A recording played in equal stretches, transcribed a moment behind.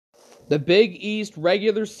The Big East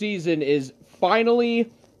regular season is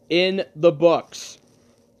finally in the books.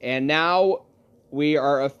 And now we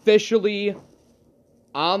are officially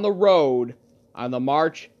on the road on the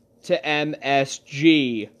march to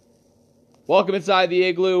MSG. Welcome inside the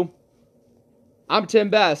Igloo. I'm Tim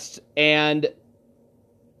Best, and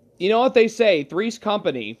you know what they say, three's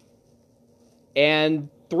company. And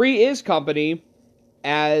three is company,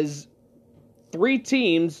 as three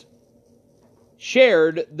teams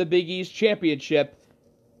shared the Big East Championship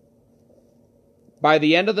by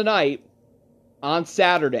the end of the night on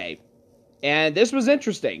Saturday. And this was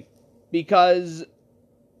interesting, because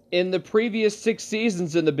in the previous 6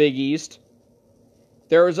 seasons in the Big East,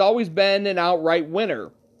 there has always been an outright winner,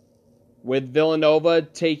 with Villanova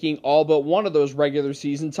taking all but one of those regular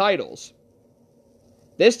season titles.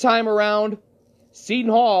 This time around, Seton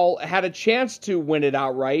Hall had a chance to win it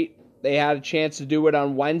outright. They had a chance to do it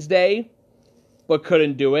on Wednesday, but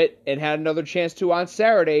couldn't do it, and had another chance to on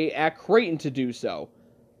Saturday at Creighton to do so.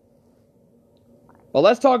 But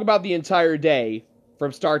let's talk about the entire day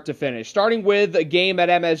from start to finish. Starting with a game at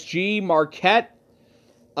MSG, Marquette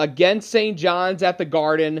against St. John's at the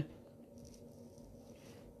Garden.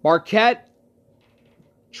 Marquette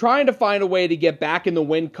trying to find a way to get back in the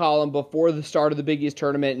win column before the start of the Big East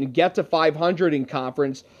tournament and get to 500 in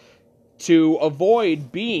conference to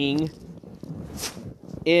avoid being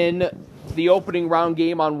in the opening round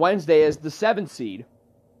game on Wednesday as the 7th seed.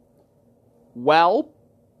 Well,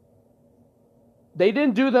 they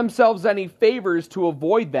didn't do themselves any favors to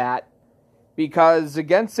avoid that, because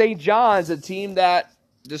against St. John's, a team that,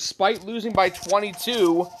 despite losing by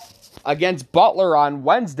 22 against Butler on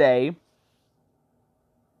Wednesday,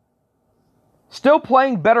 still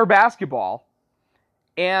playing better basketball.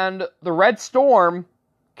 And the Red Storm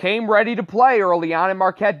came ready to play early on, and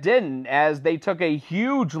Marquette didn't, as they took a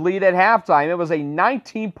huge lead at halftime. It was a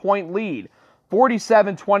 19-point lead,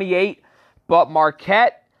 47-28, but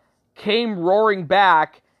Marquette came roaring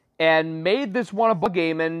back and made this one a ball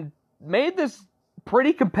game and made this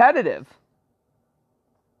pretty competitive.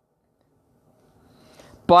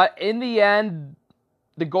 But in the end,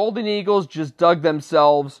 the Golden Eagles just dug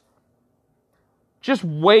themselves just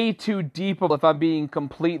way too deep, if I'm being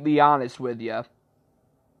completely honest with you.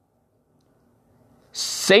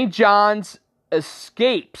 St. John's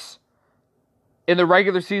escapes in the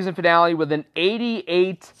regular season finale with an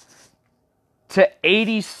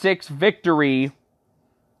 88-86 victory.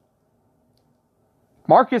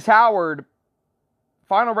 Marcus Howard,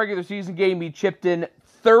 final regular season game, he chipped in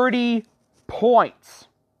 30 points.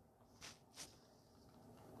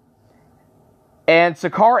 And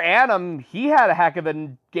Sakar Adam, he had a heck of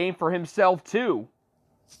a game for himself too.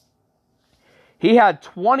 He had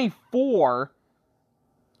 24,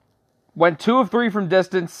 went 2 of 3 from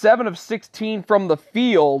distance, 7 of 16 from the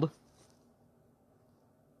field.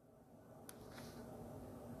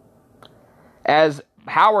 As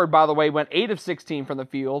Howard, by the way, went 8 of 16 from the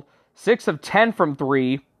field, 6 of 10 from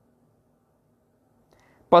 3.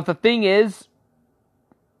 But the thing is,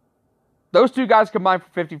 those two guys combined for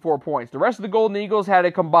 54 points. The rest of the Golden Eagles had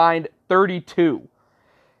a combined 32.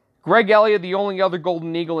 Greg Elliott, the only other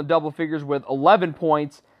Golden Eagle in double figures, with 11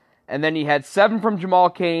 points. And then he had 7 from Jamal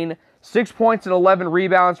Cain, 6 points and 11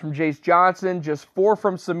 rebounds from Jace Johnson, just 4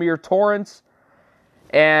 from Samir Torrance.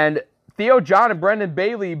 And Theo John and Brendan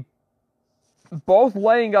Bailey both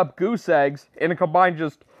laying up goose eggs in a combined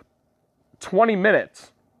just 20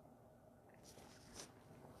 minutes.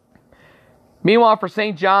 Meanwhile, for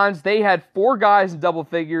St. John's, they had 4 guys in double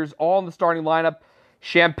figures, all in the starting lineup.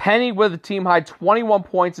 Champagny with a team-high 21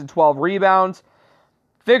 points and 12 rebounds.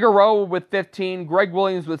 Figueroa with 15. Greg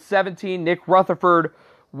Williams with 17. Nick Rutherford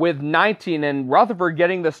with 19. And Rutherford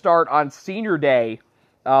getting the start on senior day.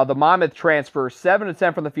 The Monmouth transfer, 7 of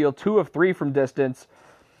 10 from the field, 2 of 3 from distance.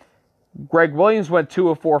 Greg Williams went 2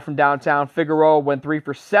 of 4 from downtown. Figueroa went 3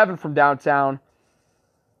 for 7 from downtown.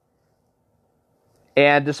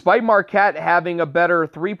 And despite Marquette having a better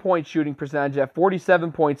three-point shooting percentage at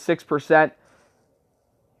 47.6%,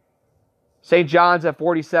 St. John's at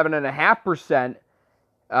 47.5%.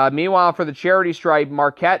 Meanwhile, for the charity stripe,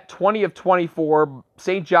 Marquette 20 of 24,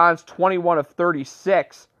 St. John's 21 of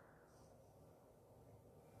 36.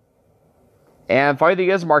 And funny thing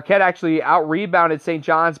is, Marquette actually out-rebounded St.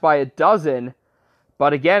 John's by a dozen.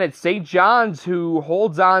 But again, it's St. John's who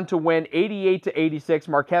holds on to win 88-86.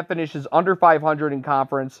 Marquette finishes under 500 in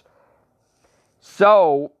conference.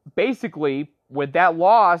 So, basically, with that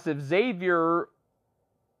loss, if Xavier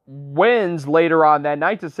wins later on that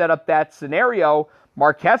night to set up that scenario,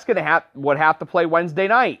 Marquette's would have to play Wednesday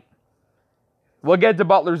night. We'll get to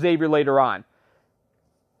Butler Xavier later on.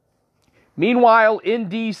 Meanwhile, in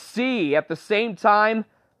D.C., at the same time,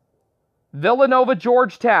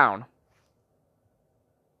 Villanova-Georgetown.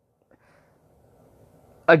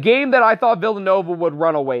 A game that I thought Villanova would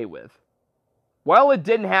run away with. Well, it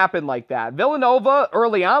didn't happen like that. Villanova,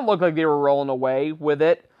 early on, looked like they were rolling away with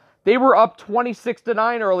it. They were up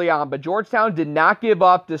 26-9 early on, but Georgetown did not give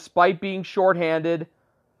up despite being shorthanded.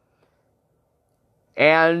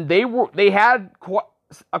 And they had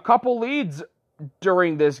a couple leads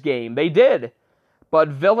during this game. They did. But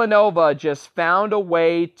Villanova just found a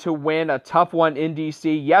way to win a tough one in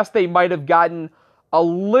D.C. Yes, they might have gotten a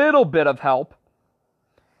little bit of help,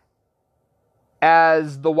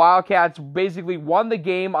 as the Wildcats basically won the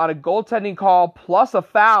game on a goaltending call plus a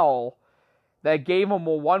foul that gave them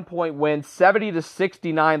a 1-point win,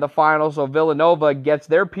 70-69 the final. So Villanova gets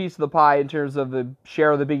their piece of the pie in terms of the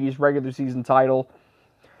share of the Big East regular season title.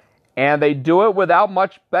 And they do it without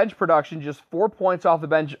much bench production, just 4 points off the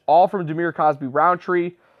bench, all from Demir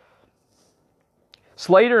Cosby-Roundtree.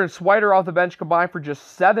 Slater and Swider off the bench combined for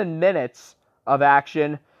just 7 minutes of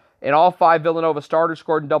action. And all 5 Villanova starters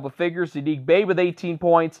scored in double figures. Sadiq Bey with 18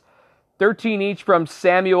 points, 13 each from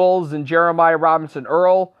Samuels and Jeremiah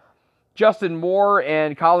Robinson-Earl. Justin Moore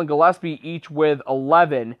and Colin Gillespie each with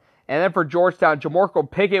 11. And then for Georgetown, Jamorko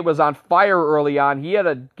Pickett was on fire early on. He had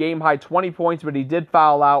a game-high 20 points, but he did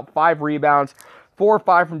foul out, 5 rebounds, 4 of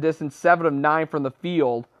 5 from distance, 7 of 9 from the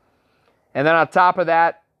field. And then on top of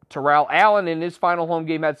that, Terrell Allen in his final home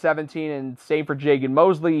game had 17, and same for Jagan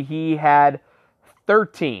Mosley. He had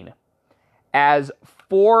 13, as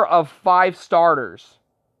 4 of 5 starters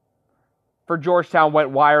for Georgetown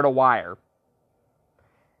went wire to wire.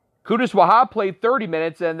 Qudus Wahab played 30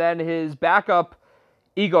 minutes, and then his backup,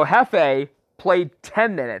 Ego Hefe, played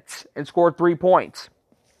 10 minutes and scored 3 points.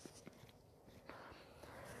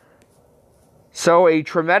 So a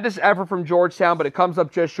tremendous effort from Georgetown, but it comes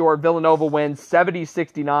up just short. Villanova wins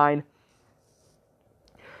 70-69.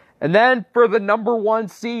 And then for the number 1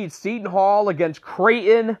 seed, Seton Hall against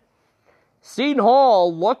Creighton. Seton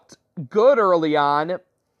Hall looked good early on.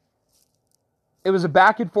 It was a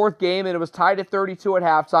back-and-forth game, and it was tied at 32 at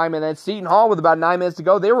halftime. And then Seton Hall, with about 9 minutes to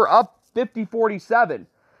go, they were up 50-47.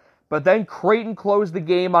 But then Creighton closed the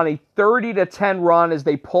game on a 30-10 run as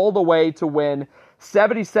they pulled away to win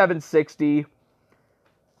 77-60.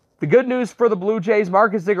 The good news for the Blue Jays,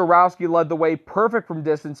 Marcus Zagorowski led the way, perfect from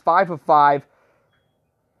distance, 5 of 5.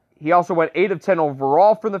 He also went 8 of 10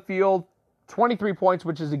 overall from the field, 23 points,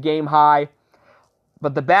 which is a game high.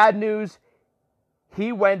 But the bad news,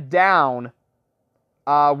 he went down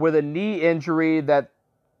with a knee injury that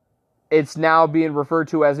it's now being referred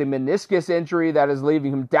to as a meniscus injury that is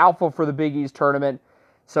leaving him doubtful for the Big East tournament.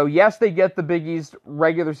 So yes, they get the Big East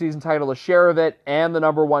regular season title, a share of it, and the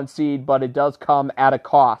number 1 seed, but it does come at a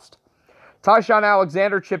cost. Tyshawn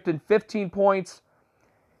Alexander chipped in 15 points.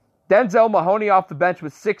 Denzel Mahoney off the bench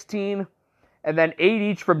with 16, and then 8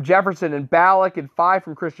 each from Jefferson and Ballack, and 5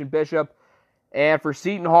 from Christian Bishop. And for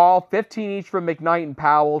Seton Hall, 15 each from McKnight and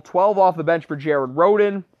Powell, 12 off the bench for Jared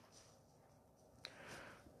Roden.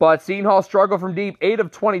 But Seton Hall struggled from deep, 8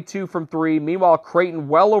 of 22 from 3. Meanwhile, Creighton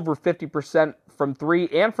well over 50% from 3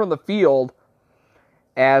 and from the field.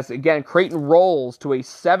 As, again, Creighton rolls to a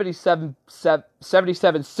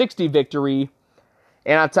 77-60 victory.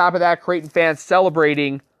 And on top of that, Creighton fans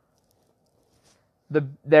celebrating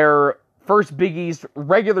their first Big East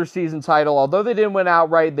regular season title. Although they didn't win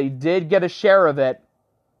outright, they did get a share of it.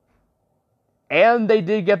 And they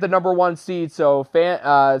did get the number 1 seed. So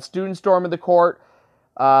students storming the court.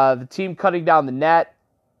 The team cutting down the net.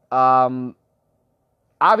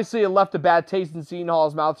 Obviously, it left a bad taste in Seton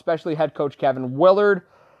Hall's mouth, especially head coach Kevin Willard.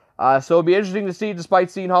 So it'll be interesting to see,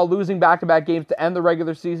 despite Seton Hall losing back-to-back games to end the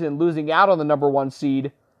regular season and losing out on the number 1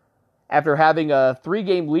 seed after having a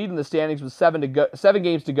 3-game lead in the standings with 7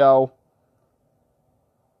 games to go.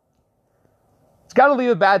 It's got to leave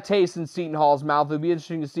a bad taste in Seton Hall's mouth. It'll be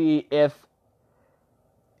interesting to see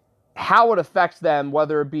how it affects them,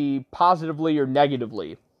 whether it be positively or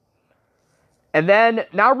negatively. And then,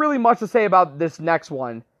 not really much to say about this next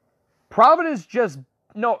one. Providence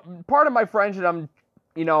pardon my French, and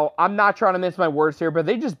I'm not trying to mince my words here, but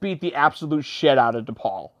they just beat the absolute shit out of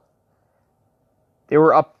DePaul. They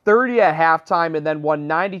were up 30 at halftime and then won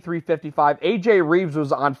 93-55. A.J. Reeves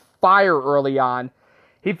was on fire early on.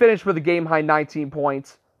 He finished with a game-high 19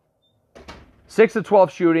 points. 6 of 12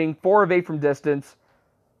 shooting, 4 of 8 from distance.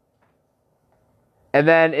 And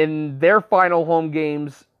then in their final home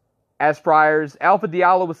games as Friars, Alpha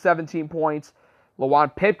Diallo with 17 points,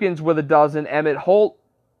 Lawan Pipkins with 12, Emmett Holt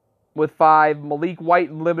with 5, Malik White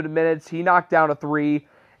in limited minutes, he knocked down a 3,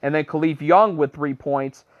 and then Khalif Young with 3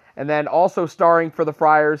 points. And then also starring for the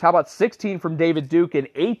Friars, how about 16 from David Duke and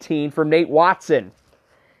 18 from Nate Watson?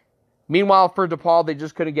 Meanwhile, for DePaul, they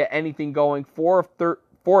just couldn't get anything going. 4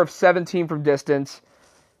 of 17 from distance,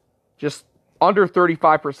 just under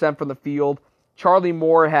 35% from the field. Charlie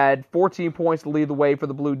Moore had 14 points to lead the way for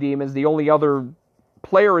the Blue Demons. The only other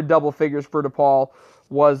player in double figures for DePaul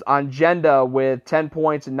was Angenda with 10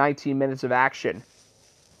 points and 19 minutes of action.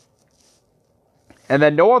 And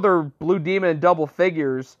then no other Blue Demon in double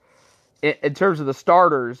figures in terms of the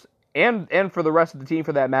starters, and for the rest of the team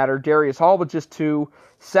for that matter. Darius Hall with just 2,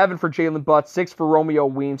 7 for Jalen Butts, 6 for Romeo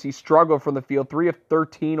Weems. He struggled from the field, 3 of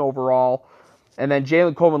 13 overall. And then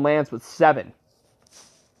Jalen Coleman-Lance with 7.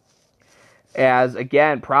 As,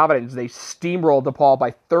 again, Providence, they steamrolled DePaul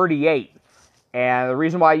by 38. And the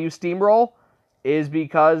reason why I use steamroll is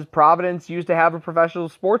because Providence used to have a professional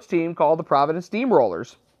sports team called the Providence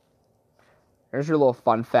Steamrollers. There's your little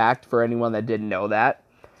fun fact for anyone that didn't know that.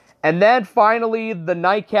 And then finally, the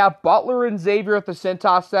nightcap, Butler and Xavier at the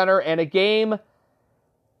Cintas Center, and a game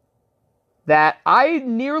that I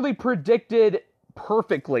nearly predicted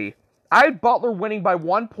perfectly. I had Butler winning by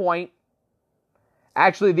 1 point.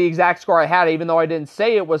 Actually, the exact score I had, even though I didn't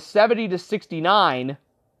say it, was 70-69.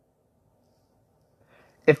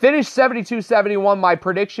 It finished 72-71. My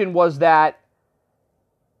prediction was that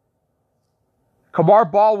Kamar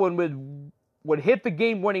Baldwin would hit the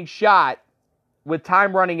game-winning shot with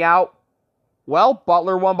time running out. Well,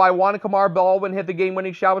 Butler won by 1, and Kamar Baldwin hit the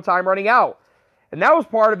game-winning shot with time running out. And that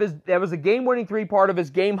was a game-winning 3, part of his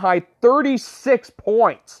game-high 36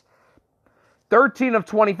 points. 13 of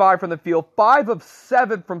 25 from the field, 5 of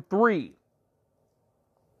 7 from 3.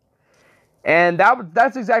 And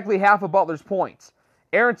that's exactly half of Butler's points.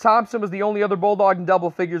 Aaron Thompson was the only other Bulldog in double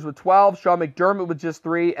figures with 12. Sean McDermott with just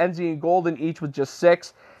 3. Enzi and Golden each with just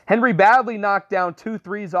 6. Henry Badley knocked down 2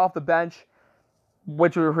 threes off the bench,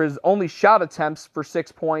 which were his only shot attempts for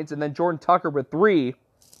 6 points. And then Jordan Tucker with 3.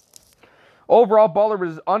 Overall, Butler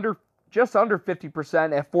was just under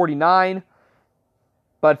 50% at 49.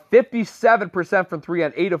 But 57% from 3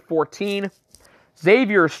 on 8 of 14.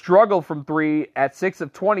 Xavier struggled from 3 at 6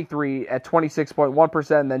 of 23 at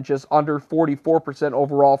 26.1%, and then just under 44%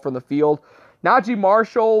 overall from the field. Najee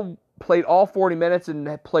Marshall played all 40 minutes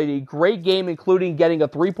and played a great game, including getting a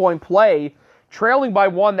 3-point play, trailing by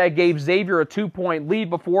 1 that gave Xavier a 2-point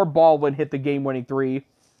lead before Baldwin hit the game-winning 3.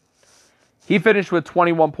 He finished with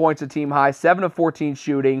 21 points, a team high, 7 of 14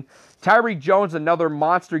 shooting. Tyreek Jones, another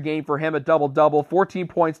monster game for him, a double-double, 14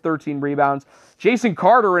 points, 13 rebounds. Jason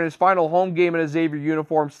Carter in his final home game in a Xavier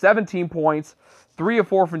uniform, 17 points, 3 of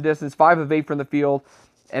 4 from distance, 5 of 8 from the field.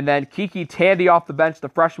 And then Kiki Tandy off the bench, the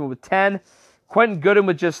freshman with 10. Quentin Gooden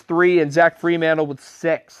with just 3, and Zach Fremantle with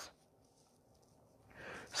 6.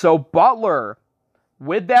 So Butler,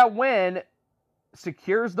 with that win,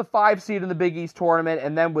 secures the 5 seed in the Big East tournament,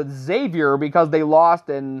 and then with Xavier, because they lost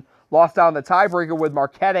out in the tiebreaker with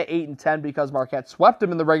Marquette at 8-10 because Marquette swept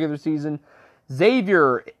them in the regular season,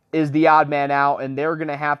 Xavier is the odd man out, and they're going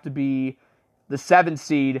to have to be the 7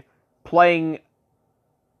 seed playing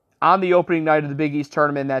on the opening night of the Big East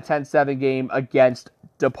tournament in that 10-7 game against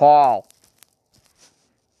DePaul.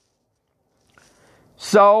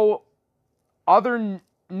 So, other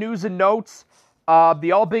news and notes,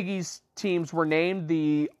 the All Big East teams were named.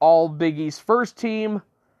 The All Big East first team,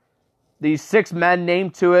 these 6 men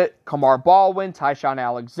named to it: Kamar Baldwin, Tyshawn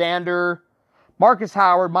Alexander, Marcus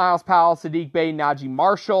Howard, Miles Powell, Sadiq Bey, Najee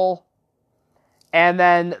Marshall. And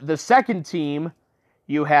then the second team,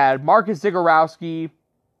 you had Marcus Zagorowski,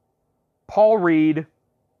 Paul Reed,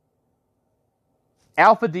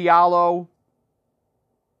 Alpha Diallo,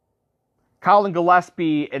 Colin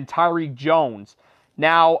Gillespie, and Tyreek Jones.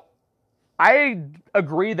 Now, I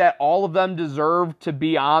agree that all of them deserve to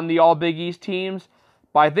be on the All Big East teams,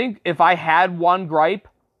 but I think if I had one gripe,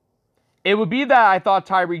 it would be that I thought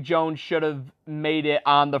Tyreek Jones should have made it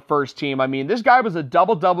on the first team. I mean, this guy was a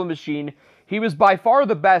double-double machine. He was by far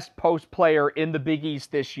the best post player in the Big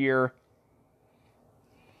East this year.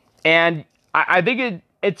 And I think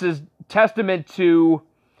it's a testament to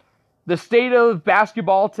the state of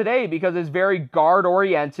basketball today, because it's very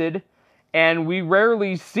guard-oriented, and we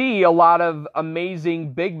rarely see a lot of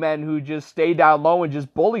amazing big men who just stay down low and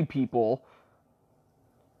just bully people.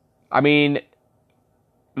 I mean,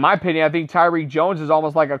 in my opinion, I think Tyreek Jones is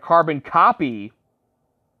almost like a carbon copy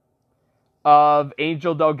of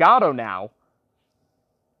Angel Delgado now.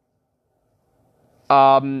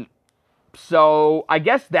 So I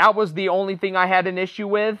guess that was the only thing I had an issue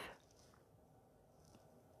with.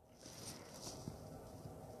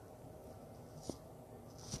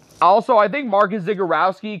 Also, I think Marcus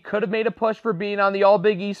Zagorowski could have made a push for being on the All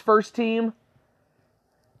Big East first team.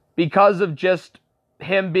 because of just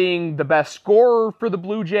him being the best scorer for the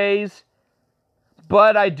Blue Jays.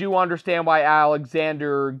 But I do understand why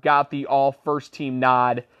Alexander got the all-first team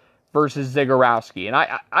nod versus Zagorowski. And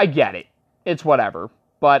I get it. It's whatever.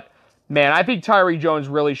 But, man, I think Tyree Jones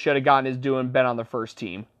really should have gotten his due and been on the first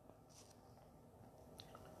team.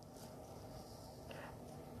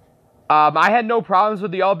 I had no problems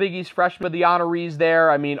with the All-Big East freshmen, the honorees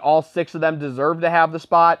there. I mean, all 6 of them deserve to have the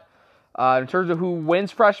spot. In terms of who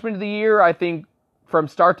wins Freshman of the Year, I think from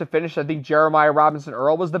start to finish, I think Jeremiah Robinson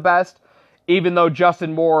Earl was the best. Even though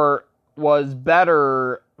Justin Moore was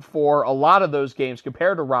better for a lot of those games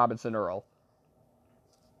compared to Robinson Earl.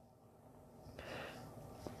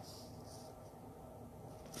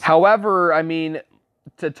 However, I mean,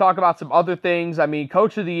 to talk about some other things, I mean,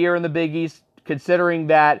 Coach of the Year in the Big East, considering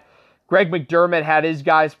that Greg McDermott had his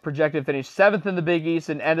guys projected to finish 7th in the Big East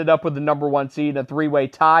and ended up with the number 1 seed in a 3-way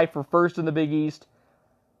tie for first in the Big East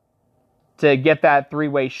to get that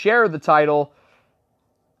 3-way share of the title.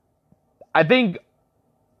 I think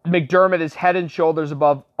McDermott is head and shoulders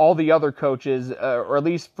above all the other coaches, or at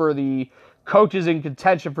least for the coaches in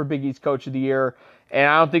contention for Big East Coach of the Year, and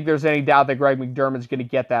I don't think there's any doubt that Greg McDermott is going to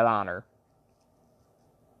get that honor.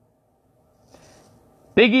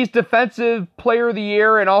 Big East Defensive Player of the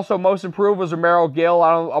Year and also Most Improved was Romero Gill.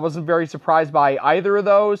 I wasn't very surprised by either of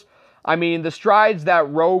those. I mean, the strides that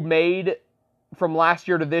Rowe made from last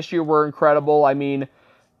year to this year were incredible. I mean,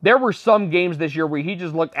 there were some games this year where he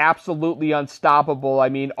just looked absolutely unstoppable. I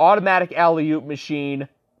mean, automatic alley-oop machine.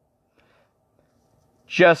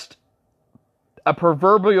 Just a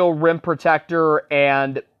proverbial rim protector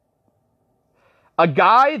and a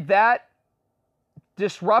guy that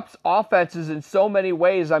disrupts offenses in so many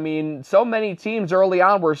ways. I mean, so many teams early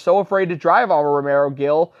on were so afraid to drive over Romero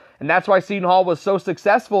Gill, and that's why Seton Hall was so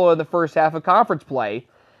successful in the first half of conference play,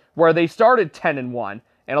 where they started 10-1.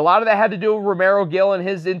 And a lot of that had to do with Romero Gill and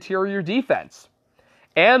his interior defense.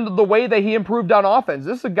 And the way that he improved on offense.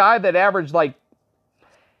 This is a guy that averaged like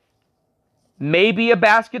maybe a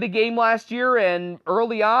basket a game last year. And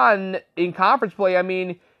early on in conference play, I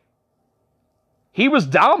mean, he was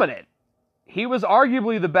dominant. He was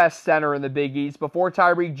arguably the best center in the Big East before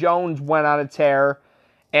Tyreek Jones went on a tear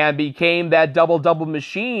and became that double-double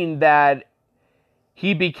machine that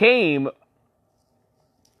he became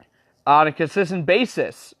on a consistent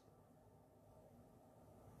basis,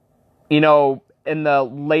 you know, in the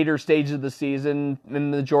later stages of the season, in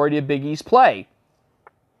the majority of Big East play.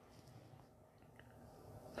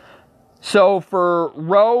 So for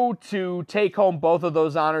Rowe to take home both of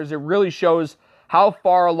those honors, it really shows how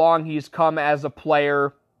far along he's come as a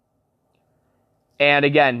player. And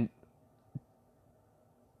again,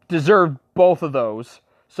 deserved both of those.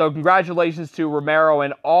 So congratulations to Romero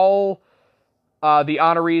and all the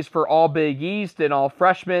honorees for all Big East and all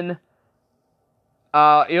freshmen.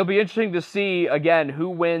 It'll be interesting to see, again, who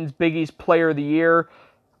wins Big East Player of the Year.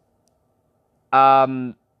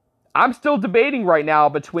 I'm still debating right now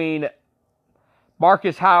between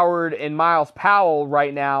Marcus Howard and Miles Powell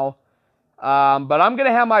right now. But I'm going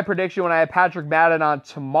to have my prediction when I have Patrick Madden on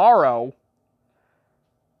tomorrow.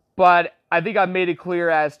 But I think I've made it clear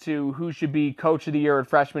as to who should be Coach of the Year and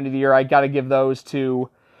Freshman of the Year. I got to give those to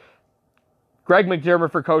Greg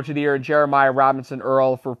McDermott for Coach of the Year and Jeremiah Robinson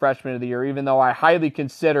Earl for Freshman of the Year, even though I highly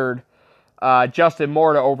considered Justin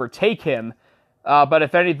Moore to overtake him. But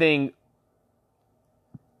if anything,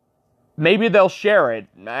 maybe they'll share it.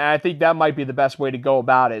 I think that might be the best way to go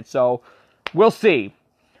about it. So we'll see.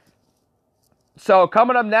 So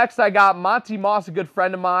coming up next, I got Monty Moss, a good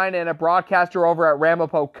friend of mine and a broadcaster over at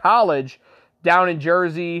Ramapo College down in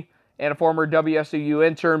Jersey, and a former WSOU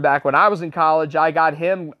intern back when I was in college. I got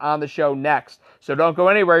him on the show next. So don't go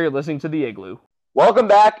anywhere. You're listening to The Igloo. Welcome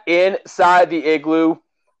back inside The Igloo.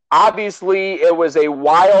 Obviously, it was a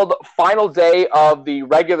wild final day of the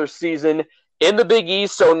regular season in the Big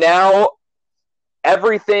East. So now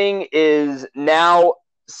everything is now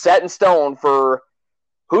set in stone for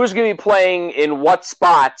who's going to be playing in what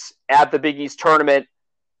spots at the Big East tournament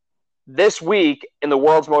this week in the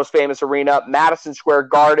world's most famous arena, Madison Square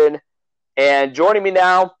Garden. And joining me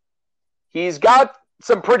now, he's got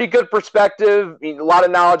some pretty good perspective, a lot of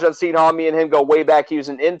knowledge on Seton Hall. Me and him go way back. He was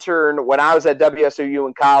an intern when I was at WSOU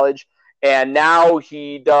in college, and now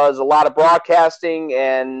he does a lot of broadcasting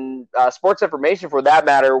and sports information, for that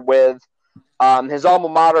matter, with his alma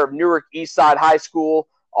mater of Newark Eastside High School.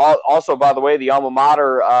 Also, by the way, the alma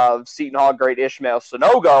mater of Seton Hall great Ishmael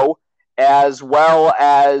Sonogo, as well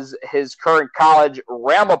as his current college,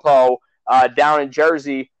 Ramapo, down in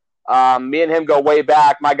Jersey. Me and him go way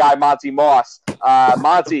back. My guy, Monty Moss.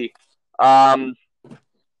 Monty,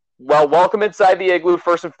 Well, welcome inside the Igloo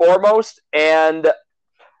first and foremost, and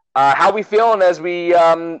how we feeling as we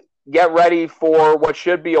get ready for what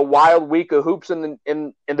should be a wild week of hoops in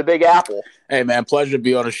the Big Apple. Hey man, pleasure to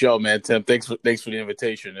be on the show, man. Tim, thanks for the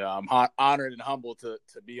invitation. I'm honored and humbled to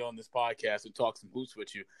be on this podcast and talk some hoops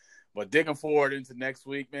with you. But digging forward into next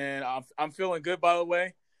week, man, I'm feeling good. By the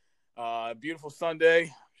way, beautiful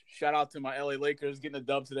Sunday. Shout out to my LA Lakers getting a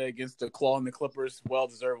dub today against the Clawing the Clippers, well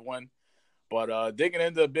deserved win. But digging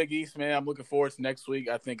into the Big East, man, I'm looking forward to next week.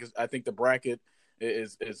 I think the bracket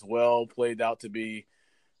is well played out to be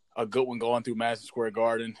a good one going through Madison Square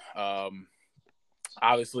Garden.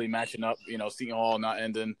 Obviously matching up, Seton Hall not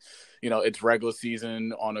ending, its regular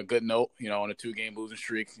season on a good note, on a 2-game losing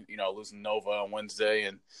streak, losing Nova on Wednesday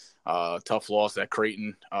and tough loss at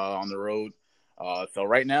Creighton on the road. So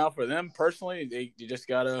right now for them personally, you just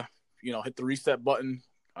got to, hit the reset button,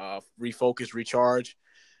 refocus, recharge,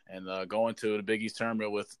 and go into the Big East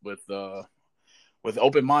tournament with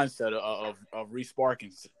open mindset of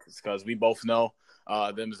resparking, because we both know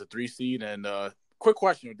them as a 3 seed. And quick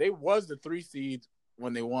question: they was the 3 seed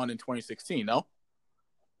when they won in 2016, no?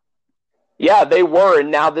 Yeah, they were,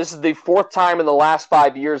 and now this is the 4th time in the last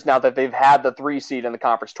 5 years now that they've had the 3 seed in the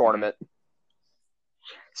conference tournament.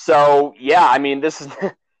 So yeah, I mean, this is.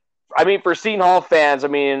 I mean, for Seton Hall fans, I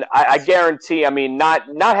mean, I guarantee, I mean, not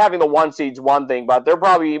having the 1 seed's one thing, but they're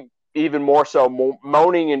probably even more so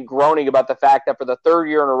moaning and groaning about the fact that for the 3rd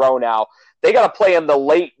year in a row now, they got to play in the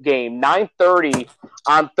late game, 9:30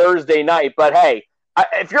 on Thursday night. But hey,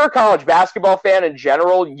 if you're a college basketball fan in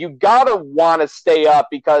general, you got to want to stay up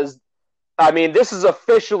because, I mean, this is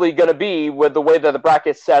officially going to be, with the way that the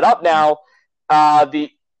bracket's set up now,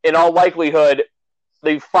 in all likelihood,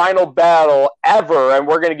 the final battle ever, and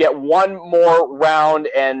we're going to get one more round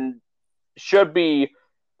and should be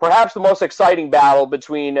perhaps the most exciting battle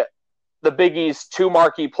between the Big East 2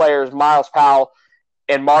 marquee players, Miles Powell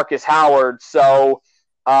and Marcus Howard. So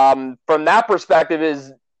from that perspective,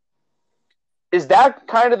 is that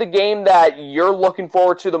kind of the game that you're looking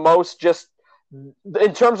forward to the most, just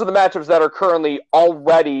in terms of the matchups that are currently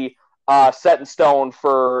already set in stone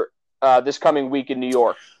for this coming week in New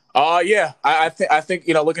York? Yeah, I think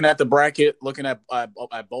looking at the bracket, looking at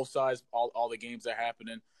both sides, all the games that are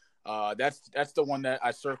happening, that's the one that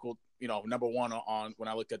I circled, number one on when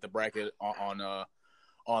I looked at the bracket on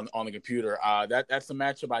the computer. That's the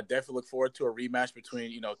matchup I definitely look forward to, a rematch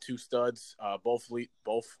between 2 studs, both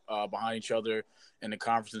behind each other in the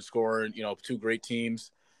conference and scoring, 2 great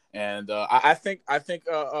teams, and I think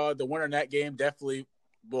the winner in that game definitely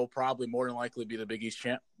will probably more than likely be the Big East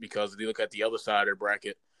champ, because if you look at the other side of the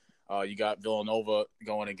bracket. You got Villanova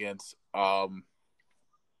going against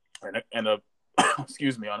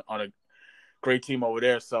excuse me, on a great team over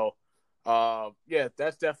there. So yeah,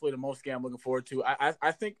 that's definitely the most game I'm looking forward to.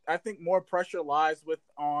 I think more pressure lies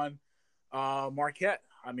on Marquette.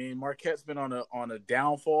 I mean, Marquette's been on a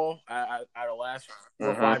downfall out of the last 4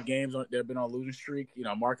 or 5 games. They've been on a losing streak.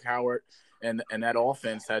 Mark Howard and that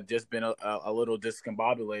offense had just been a little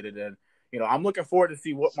discombobulated, and I'm looking forward to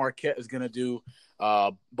see what Marquette is going to do,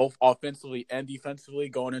 both offensively and defensively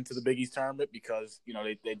going into the Big East tournament, because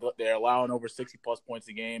they're allowing over 60+ points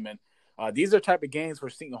a game, and these are type of games for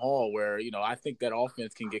Seton Hall where I think that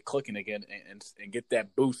offense can get clicking again and get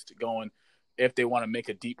that boost going if they want to make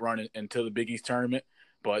a deep run into the Big East tournament.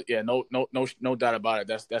 But yeah, no doubt about it.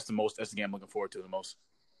 That's the game I'm looking forward to the most.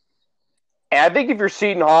 And I think if you're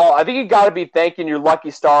Seton Hall, I think you got to be thanking your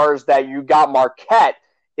lucky stars that you got Marquette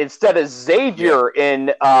instead of Xavier in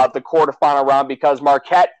the quarterfinal round, because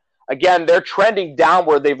Marquette, again, they're trending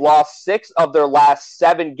downward. They've lost 6 of their last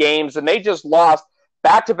 7 games, and they just lost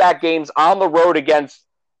back-to-back games on the road against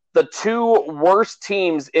the 2 worst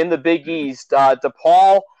teams in the Big East,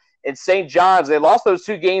 DePaul and St. John's. They lost those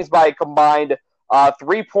 2 games by a combined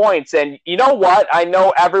 3 points. And you know what? I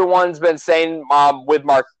know everyone's been saying with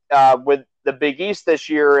the Big East this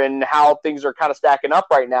year and how things are kind of stacking up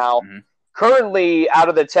right now. Mm-hmm. Currently, out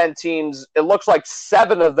of the 10 teams, it looks like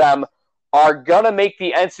 7 of them are going to make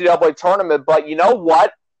the NCAA tournament. But you know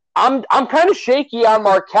what? I'm kind of shaky on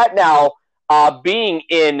Marquette now being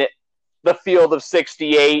in the field of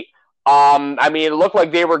 68. I mean, it looked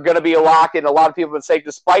like they were going to be a lock, and a lot of people would say,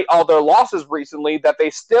 despite all their losses recently, that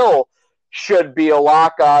they still should be a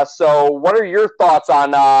lock. So what are your thoughts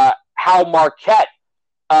on how Marquette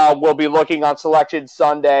will be looking on Selection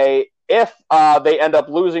Sunday if they end up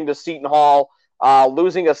losing to Seton Hall,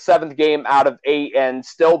 losing a 7th game out of 8, and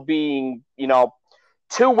still being,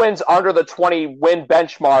 2 wins under the 20-win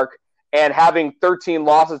benchmark and having 13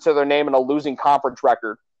 losses to their name and a losing conference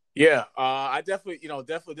record? Yeah, I definitely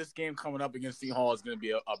this game coming up against Seton Hall is going to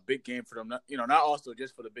be a big game for them. Not also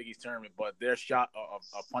just for the Big East tournament, but their shot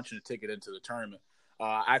of punching a ticket into the tournament.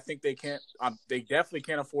 I think they can't. They definitely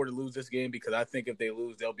can't afford to lose this game because I think if they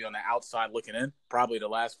lose, they'll be on the outside looking in, probably the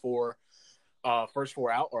first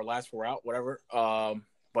four out or last four out, whatever.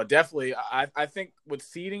 But definitely, I think with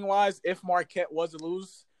seeding wise, if Marquette was to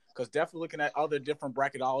lose, because definitely looking at other different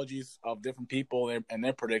bracketologies of different people and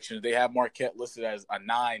their predictions, they have Marquette listed as a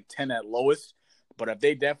 9-10 at lowest. But if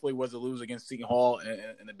they definitely was to lose against Seton Hall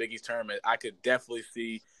in the Big East tournament, I could definitely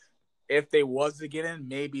see if they was to get in,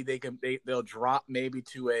 maybe they'll drop maybe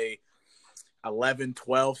to a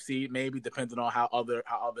 11-12 seed, maybe depending on how other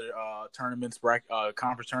tournaments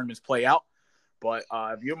conference tournaments play out. But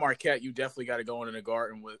if you're Marquette, you definitely got to go into the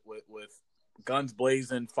Garden with guns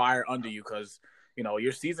blazing, fire under you, because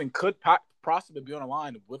your season could possibly be on the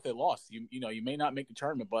line with a loss. You may not make the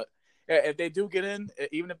tournament, but if they do get in,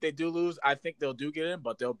 even if they do lose, I think they'll do get in,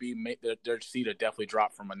 but they'll be their seed will definitely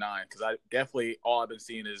drop from a 9, because I definitely all I've been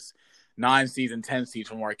seeing is 9 seeds and 10 seeds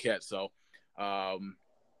from Marquette. So I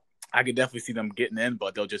could definitely see them getting in,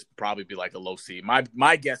 but they'll just probably be like a low seed.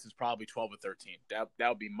 My guess is probably 12 or 13. That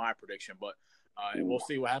would be my prediction, but we'll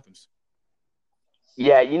see what happens.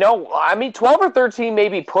 Yeah, 12 or 13 may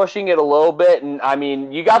be pushing it a little bit.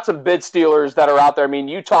 And, you got some bid stealers that are out there.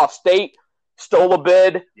 Utah State stole a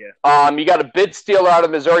bid. Yeah. You got a bid stealer out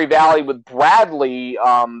of Missouri Valley with Bradley,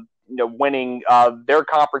 winning their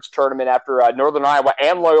conference tournament after Northern Iowa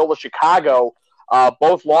and Loyola Chicago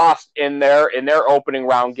both lost in their opening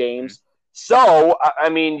round games. So,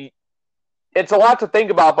 it's a lot to think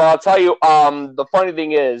about. But I'll tell you, the funny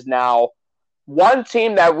thing is now, one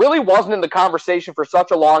team that really wasn't in the conversation for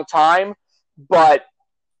such a long time, but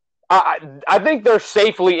I think they're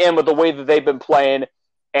safely in with the way that they've been playing.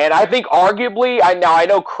 And I think arguably, I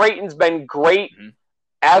know Creighton's been great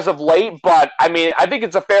as of late, but I think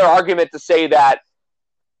it's a fair argument to say that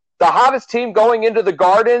the hottest team going into the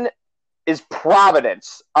Garden is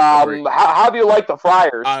Providence. How do you like the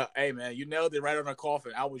Friars? Hey, man, you nailed it right on the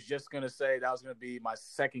coffin. I was just going to say that was going to be my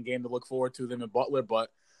second game to look forward to, them in Butler,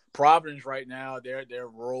 but Providence right now, they're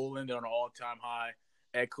rolling. They're on an all-time high.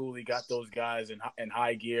 Ed Cooley got those guys in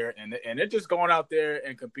high gear, and they're just going out there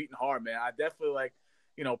and competing hard, man. I definitely like,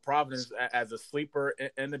 Providence as a sleeper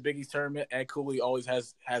in the Big East tournament. Ed Cooley always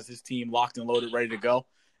has his team locked and loaded, ready to go,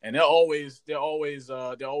 and they're always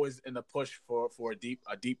in the push for a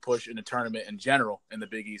deep push in the tournament in general in the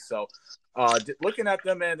Big East. So, looking at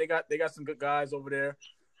them, man, they got some good guys over there.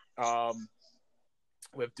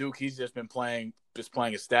 With Duke, he's just been playing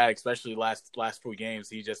ecstatic, especially last few games.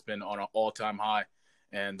 He's just been on an all-time high,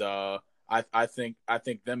 and I think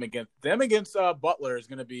them against Butler is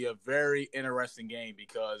going to be a very interesting game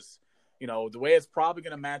because the way it's probably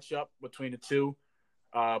going to match up between the two.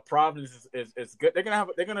 Providence is good. They're gonna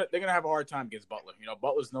have a hard time against Butler.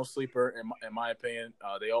 Butler's no sleeper in my opinion.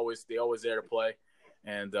 They always there to play,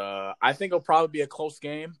 and I think it'll probably be a close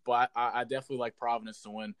game, but I definitely like Providence to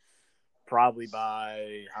win. Probably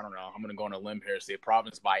by, I don't know, I'm going to go on a limb here, say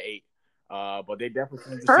Providence by 8. But they definitely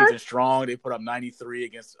finished the season strong. They put up 93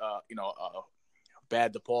 against, a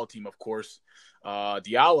bad DePaul team, of course.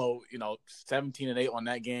 Diallo, 17-8 on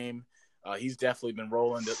that game. He's definitely been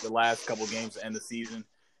rolling the last couple of games to end the season.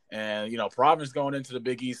 And, Providence going into the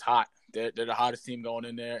Big East hot. They're the hottest team going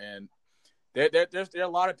in there. And there are a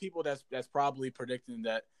lot of people that's probably predicting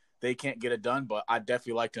that they can't get it done. But I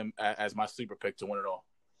definitely like them as my sleeper pick to win it all.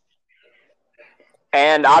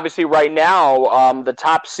 And obviously, right now, the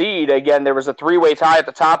top seed, again, there was a three-way tie at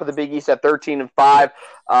the top of the Big East at 13-5.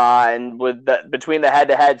 And between the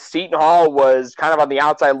head-to-head, Seton Hall was kind of on the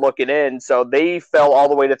outside looking in, so they fell all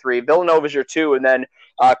the way to 3. Villanova's your 2, and then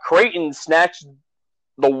Creighton snatched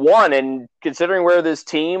the 1. And considering where this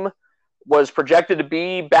team was projected to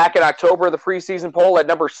be back in October of the preseason poll at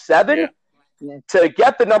number 7, to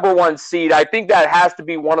get the number 1 seed, I think that has to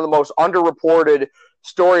be one of the most underreported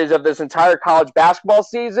stories of this entire college basketball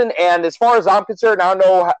season. And as far as I'm concerned, I don't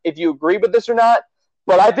know if you agree with this or not,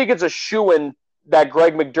 but I think it's a shoo-in that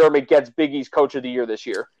Greg McDermott gets Big East Coach of the Year this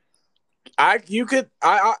year. I'm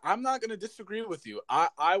not going to disagree with you.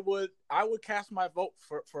 I would cast my vote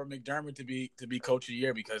for McDermott to be Coach of the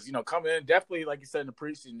Year because coming in, definitely like you said in the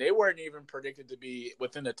preseason, they weren't even predicted to be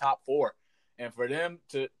within the top 4. And for them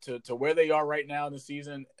to where they are right now in the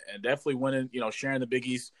season and definitely winning, sharing the Big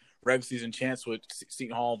East regular season chance with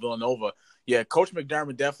Seton Hall and Villanova. Yeah, Coach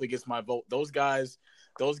McDermott definitely gets my vote. Those guys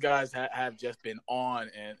have just been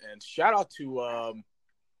on. And shout out to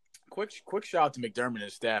quick shout out to McDermott and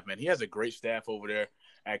his staff, man. He has a great staff over there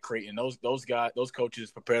at Creighton. Those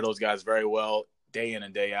coaches prepare those guys very well. day in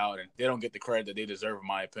and day out, and they don't get the credit that they deserve, in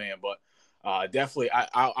my opinion. But definitely,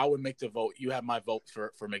 I would make the vote. You have my vote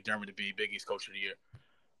for McDermott to be Big East Coach of the Year.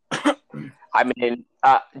 I mean,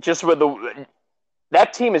 just with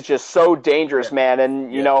that team is just so dangerous, man.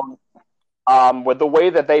 And you know, with the way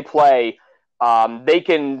that they play, they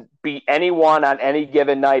can beat anyone on any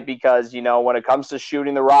given night because you know when it comes to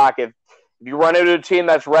shooting the rock, if you run into a team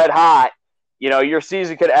that's red hot, you know your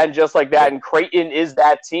season could end just like that. And Creighton is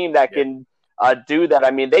that team that can do that.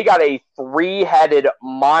 I mean, they got a three-headed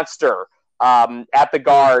monster at the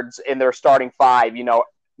guards in their starting five. You know,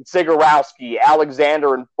 Zagorowski,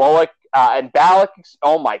 Alexander, and Bullock. And Ballack,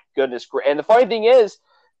 oh my goodness. And the funny thing is,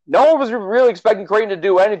 no one was really expecting Creighton to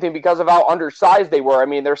do anything because of how undersized they were. I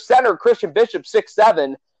mean, their center, Christian Bishop,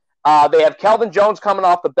 6'7". They have Kelvin Jones coming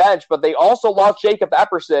off the bench, but they also lost Jacob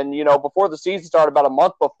Epperson, you know, before the season started, about a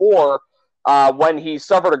month before, when he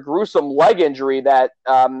suffered a gruesome leg injury that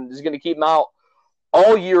is going to keep him out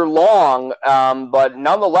all year long. But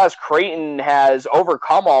nonetheless, Creighton has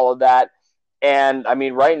overcome all of that. And, I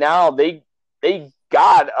mean, right now, they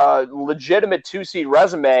got a legitimate two-seed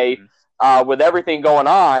resume with everything going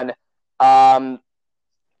on. But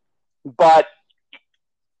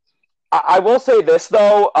I will say this,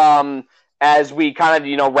 though, as we kind of,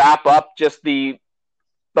 you know, wrap up just the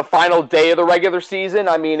final day of the regular season.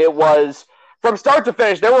 I mean, it was, from start to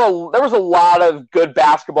finish, there was a lot of good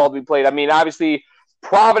basketball to be played. I mean, obviously,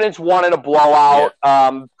 Providence won in a blowout.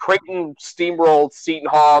 Creighton steamrolled Seton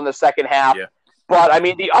Hall in the second half. But, I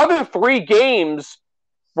mean, the other three games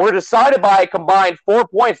were decided by a combined 4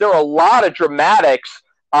 points. There were a lot of dramatics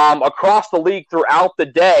across the league throughout the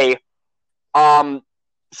day.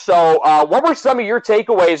 So what were some of your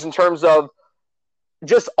takeaways in terms of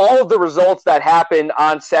just all of the results that happened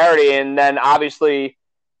on Saturday and then obviously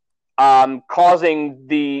causing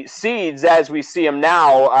the seeds as we see them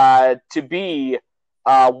now to be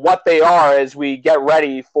what they are as we get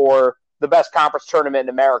ready for the best conference tournament in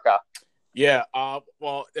America? Yeah.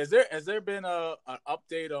 Well, has there been an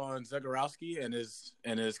update on Zagorowski and his?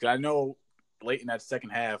 Cause I know late in that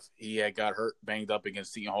second half he had got hurt, banged up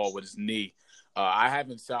against Seton Hall with his knee. I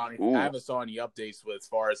haven't saw any updates with as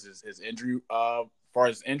far as his injury. Far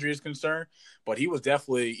as injury is concerned, but he was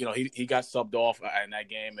definitely, you know, he got subbed off in that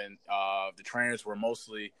game, and the trainers were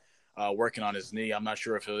mostly working on his knee. I'm not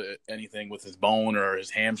sure if anything with his bone or his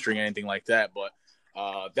hamstring, anything like that, but.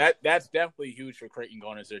 That's definitely huge for Creighton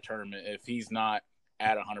going into their tournament. If he's not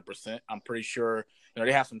at 100%, I'm pretty sure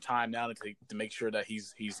they have some time now to make sure that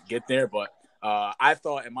he's get there. But I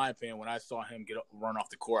thought, in my opinion, when I saw him run off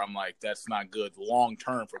the court, I'm like, that's not good long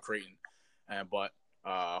term for Creighton. But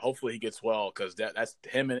hopefully he gets well because that's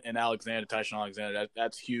him and Alexander, Tyson Alexander.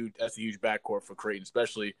 That's huge. That's a huge backcourt for Creighton,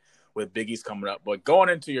 especially with Big East coming up. But going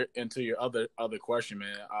into your other question,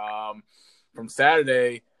 man, from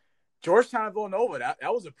Saturday. Georgetown Villanova,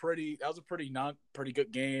 that was a pretty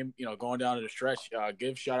good game, going down to the stretch.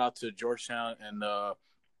 Give shout out to Georgetown and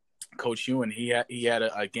Coach Ewan. He had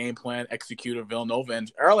a game plan executed Villanova,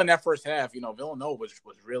 and early in that first half, Villanova was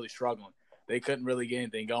really struggling. They couldn't really get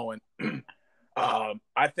anything going.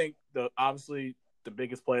 I think obviously the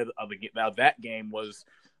biggest play of that game was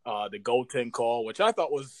the goaltending call, which I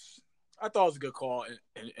thought was a good call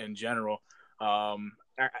in general.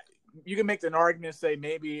 You can make an argument, say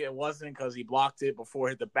maybe it wasn't because he blocked it before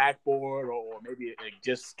it hit the backboard, or maybe it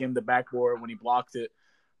just skimmed the backboard when he blocked it.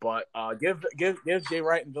 But give Jay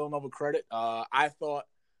Wright and Villanova credit. I thought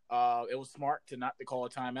it was smart to call a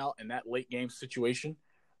timeout in that late game situation.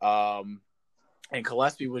 And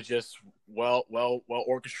Gillespie was just well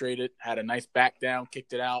orchestrated. Had a nice back down,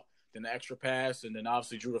 kicked it out, then the extra pass, and then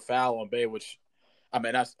obviously drew the foul on Bay, which. I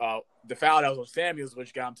mean, that's the foul that was on Samuels,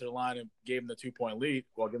 which got him to the line and gave him the 2-point lead.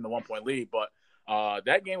 Well, gave him the 1-point lead. But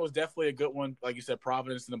that game was definitely a good one. Like you said,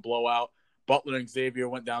 Providence in the blowout. Butler and Xavier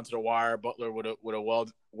went down to the wire. Butler with a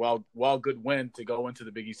good win to go into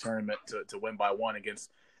the Big East tournament to win by 1 against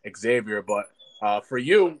Xavier. But for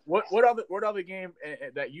you, what other game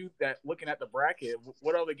that looking at the bracket,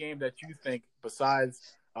 what other game that you think besides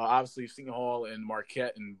obviously Seton Hall and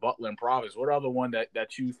Marquette and Butler and Providence, what other one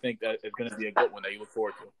that you think that is going to be a good one that you look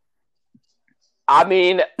forward to? I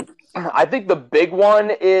mean, I think the big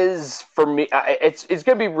one is, for me, it's going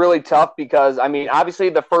to be really tough because, I mean, obviously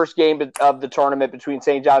the first game of the tournament between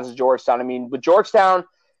St. John's and Georgetown, I mean, with Georgetown,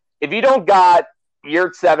 if you don't got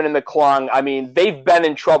Yurtseven in the clung, I mean, they've been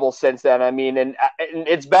in trouble since then. I mean, and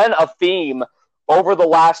it's been a theme over the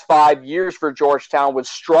last 5 years for Georgetown with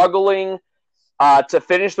struggling to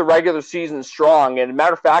finish the regular season strong. And as a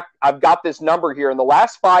matter of fact, I've got this number here. In the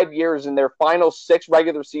last 5 years, in their final 6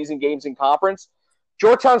 regular season games in conference,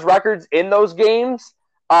 Georgetown's records in those games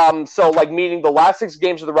So like meaning the last 6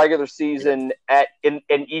 games of the regular season in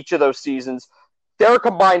each of those seasons, they're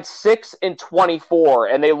combined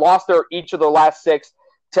 6-24, and they lost each of their last 6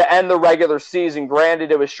 to end the regular season.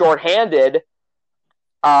 Granted, it was shorthanded,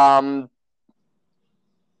 but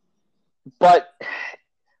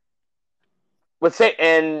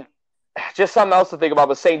and just something else to think about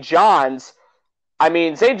with St. John's. I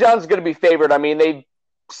mean, St. John's is going to be favored. I mean, they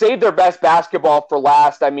saved their best basketball for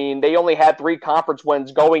last. I mean, they only had 3 conference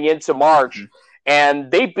wins going into March, and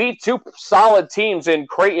they beat 2 solid teams in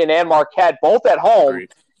Creighton and Marquette, both at home.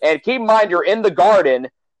 Agreed. And keep in mind, you're in the Garden.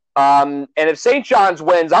 And if St. John's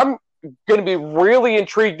wins, I'm going to be really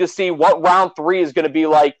intrigued to see what round 3 is going to be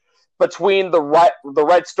like between the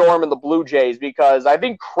Red Storm and the Blue Jays, because I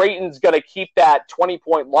think Creighton's going to keep that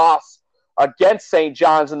 20-point loss against St.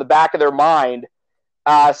 John's in the back of their mind.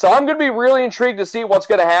 So I'm going to be really intrigued to see what's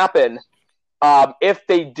going to happen if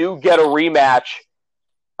they do get a rematch.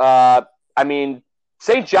 I mean,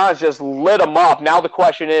 St. John's just lit them up. Now the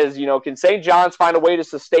question is, can St. John's find a way to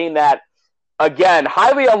sustain that? Again,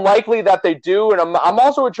 highly unlikely that they do, and I'm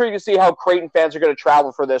also intrigued to see how Creighton fans are going to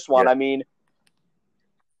travel for this one. Yeah.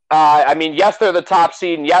 I mean, yes, they're the top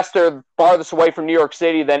seed, and yes, they're farthest away from New York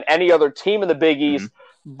City than any other team in the Big East,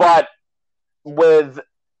 but with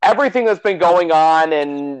everything that's been going on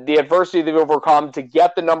and the adversity they've overcome to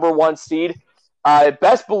get the number 1 seed,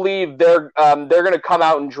 best believe they're going to come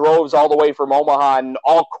out in droves all the way from Omaha and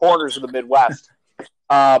all corners of the Midwest.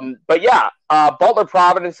 But yeah, Butler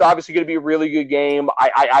Providence is obviously going to be a really good game.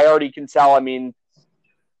 I already can tell. I mean,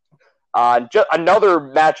 just another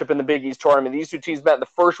matchup in the Big East tournament. These 2 teams met in the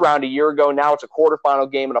first round a year ago. Now it's a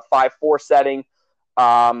quarterfinal game in a 5-4 setting.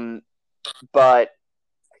 But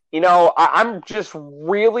I'm just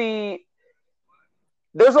really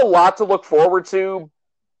 – there's a lot to look forward to.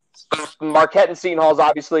 Marquette and Seton Hall is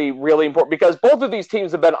obviously really important because both of these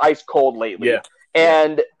teams have been ice cold lately. Yeah.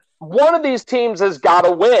 And one of these teams has got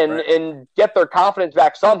to win and get their confidence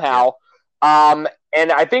back somehow. And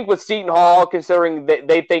I think with Seton Hall, considering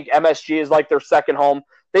they think MSG is like their second home,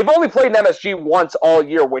 they've only played an MSG once all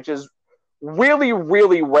year, which is really,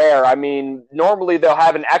 really rare. I mean, normally they'll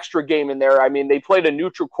have an extra game in there. I mean, they played a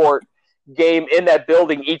neutral court game in that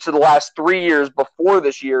building each of the last 3 years before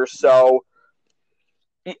this year. So,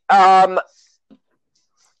 and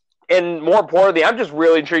more importantly, I'm just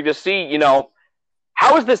really intrigued to see,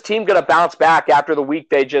 how is this team going to bounce back after the week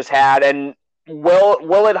they just had? And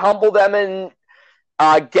will it humble them and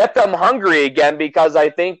get them hungry again? Because I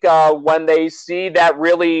think when they see that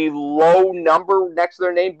really low number next to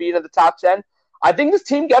their name being in the top 10, I think this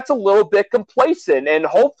team gets a little bit complacent. And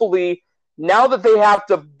hopefully, now that they have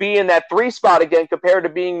to be in that 3 spot again compared to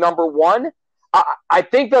being number 1, I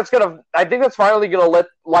think that's finally gonna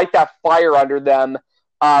light that fire under them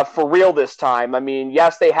for real this time. I mean,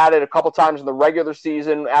 yes, they had it a couple times in the regular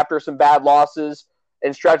season after some bad losses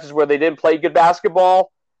and stretches where they didn't play good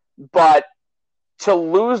basketball, but to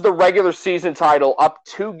lose the regular season title up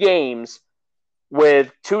 2 games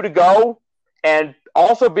with 2 to go and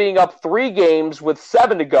also being up 3 games with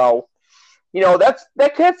 7 to go,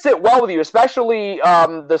 that can't sit well with you, especially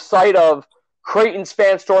the sight of Creighton's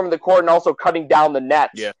fans storming the court and also cutting down the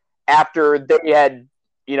nets after they had,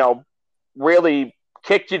 really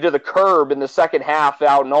kicked you to the curb in the second half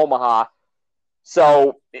out in Omaha.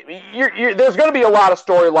 So there's going to be a lot of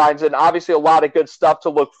storylines and obviously a lot of good stuff to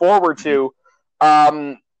look forward to.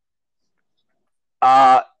 But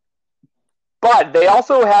they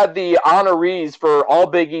also had the honorees for all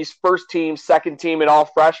Big East first team, second team, and all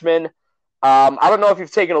freshmen. I don't know if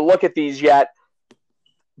you've taken a look at these yet,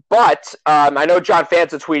 but I know John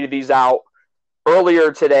Fanta tweeted these out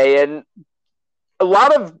earlier today, and a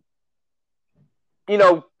lot of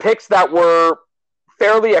picks that were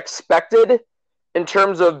fairly expected in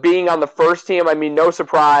terms of being on the first team. I mean, no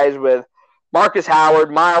surprise with Marcus Howard,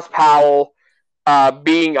 Miles Powell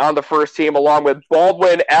being on the first team, along with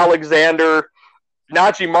Baldwin, Alexander,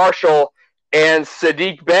 Najee Marshall, and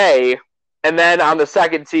Sadiq Bey. And then on the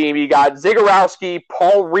second team, you got Zagorowski,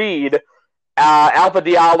 Paul Reed, Alpha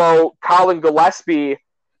Diallo, Colin Gillespie,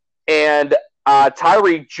 and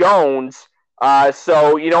Tyreek Jones.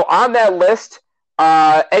 So, on that list,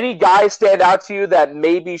 any guys stand out to you that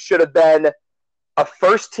maybe should have been a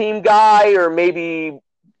first-team guy or maybe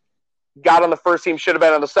got on the first team, should have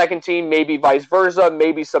been on the second team, maybe vice versa,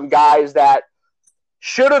 maybe some guys that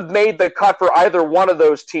should have made the cut for either one of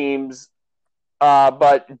those teams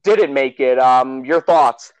but didn't make it? Your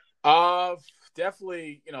thoughts?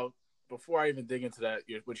 Definitely, before I even dig into that,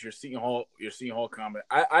 with your Seton Hall comment,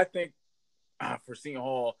 I think for Seton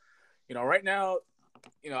Hall, right now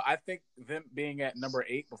I think them being at number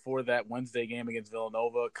 8 before that Wednesday game against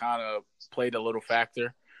Villanova kind of played a little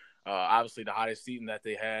factor. Obviously, the hottest season that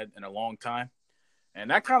they had in a long time, and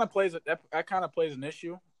that kind of plays an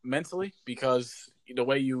issue mentally because the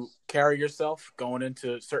way you carry yourself going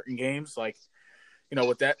into certain games, like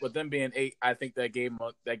with them being 8, I think that gave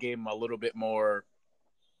them a little bit more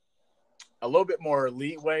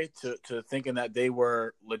leeway to thinking that they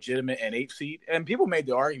were legitimate an 8 seed. And people made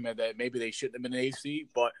the argument that maybe they shouldn't have been an 8 seed,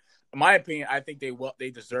 but in my opinion, I think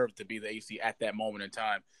they deserved to be the 8 seed at that moment in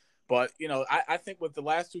time. But I think with the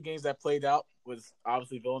last 2 games that played out with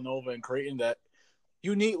obviously Villanova and Creighton, that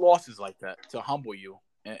you need losses like that to humble you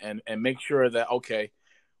and make sure that, okay,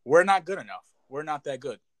 we're not good enough. We're not that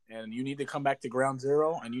good. And you need to come back to ground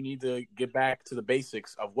zero, and you need to get back to the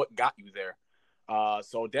basics of what got you there.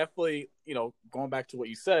 So definitely, going back to what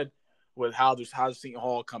you said with how does Seton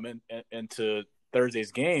Hall come into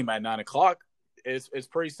Thursday's game at 9:00, it's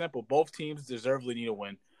pretty simple. Both teams deservedly need a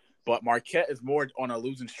win, but Marquette is more on a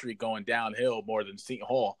losing streak going downhill more than Seton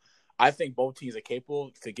Hall. I think both teams are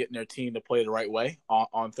capable to getting their team to play the right way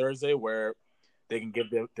on Thursday, where they can give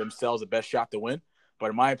themselves the best shot to win. But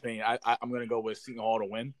in my opinion, I'm going to go with Seton Hall to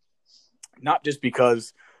win, not just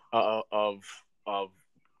because of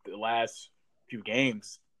the last few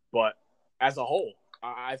games, but as a whole.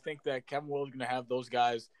 I think that Kevin Will is going to have those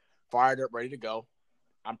guys fired up, ready to go.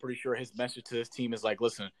 I'm pretty sure his message to his team is like,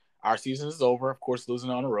 listen, our season is over, of course, losing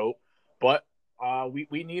on the road, but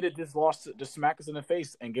we needed this loss to smack us in the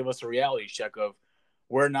face and give us a reality check of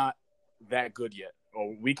we're not that good yet,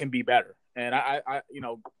 or we can be better. And I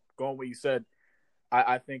going what you said,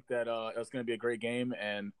 I think that it's going to be a great game,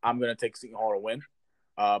 and I'm going to take Seton Hall to win.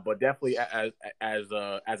 But definitely as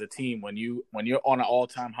a team, when you're on an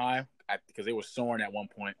all-time high, because they were soaring at one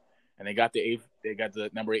point, and they got the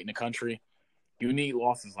number 8 in the country, you need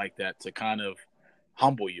losses like that to kind of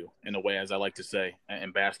humble you in a way, as I like to say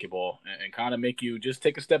in basketball, and kind of make you just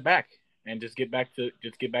take a step back and just get back to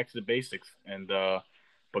the basics. And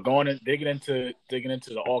but going and digging into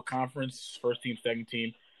the all conference first team, second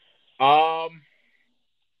team, I'm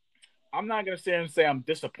not gonna sit here and say I'm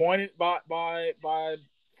disappointed by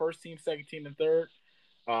first team, second team, and third.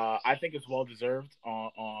 I think it's well deserved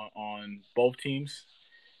on both teams.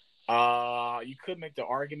 You could make the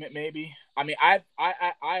argument maybe. I mean, I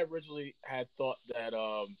originally had thought that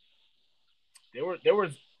there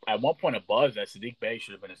was at one point a buzz that Sadiq Bey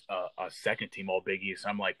should have been a second team All Big East.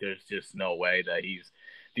 I'm like, there's just no way that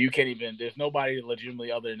there's nobody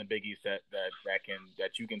legitimately other than the Big East that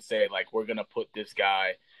you can say like we're gonna put this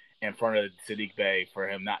guy in front of Sadiq Bey for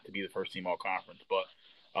him not to be the first team all conference. But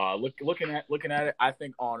looking at it, I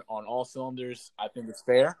think on all cylinders, I think it's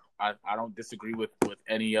fair. I don't disagree with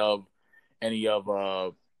any of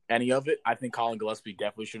it. I think Colin Gillespie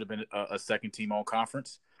definitely should have been a second team all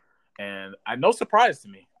conference, and no surprise to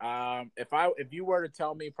me. If you were to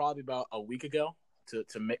tell me probably about a week ago to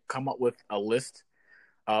come up with a list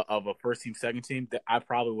of a first team, second team, that I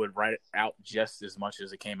probably would write it out just as much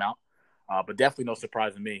as it came out. But definitely no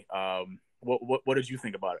surprise to me. What did you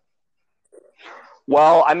think about it?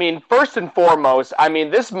 Well, I mean, first and foremost, I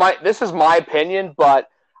mean, this is my opinion, but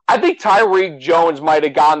I think Tyreek Jones might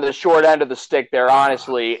have gotten the short end of the stick there,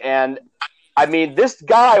 honestly. And I mean, this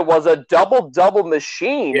guy was a double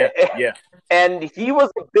machine. Yeah. And he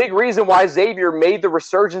was a big reason why Xavier made the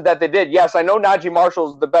resurgence that they did. Yes, I know Najee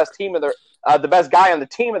Marshall is the best guy on the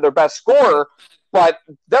team and their best scorer, but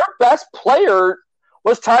their best player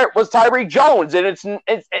was Tyreek Jones, and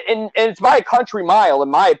it's by a country mile, in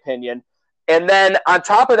my opinion. And then on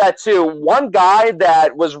top of that, too, one guy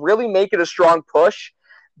that was really making a strong push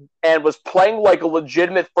and was playing like a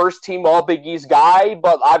legitimate first-team All-Big East guy,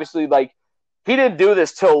 but obviously, like, he didn't do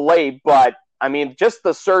this till late. But, I mean, just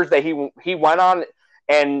the surge that he went on,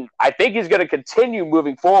 and I think he's going to continue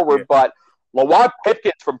moving forward. Yeah. But Lawan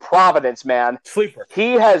Pipkins from Providence, man, sleeper.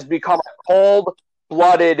 He has become a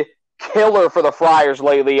cold-blooded killer for the Friars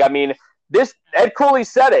lately. I mean, Ed Cooley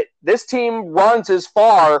said it. This team runs as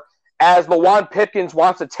far as Lawan Pipkins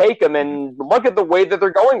wants to take them, and look at the way that they're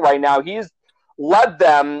going right now. He's led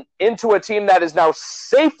them into a team that is now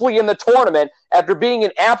safely in the tournament after being an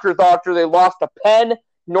afterthought after they lost to Penn,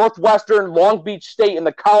 Northwestern, Long Beach State, and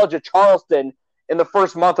the College of Charleston in the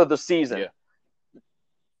first month of the season.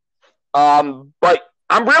 Yeah. But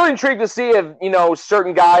I'm really intrigued to see if,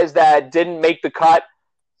 certain guys that didn't make the cut,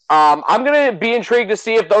 I'm going to be intrigued to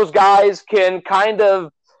see if those guys can kind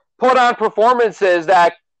of put on performances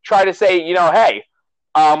that try to say, hey,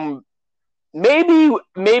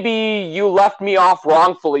 maybe you left me off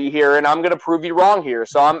wrongfully here, and I'm going to prove you wrong here.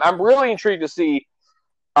 So I'm really intrigued to see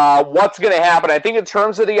what's going to happen. I think in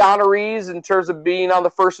terms of the honorees, in terms of being on the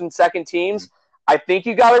first and second teams, I think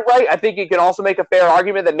you got it right. I think you can also make a fair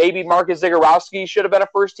argument that maybe Marcus Zagorowski should have been a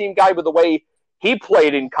first-team guy with the way he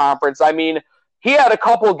played in conference. I mean, he had a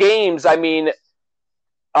couple games. I mean,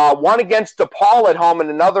 one against DePaul at home and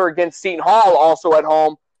another against Seton Hall also at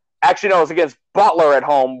home. Actually, no, it was against Butler at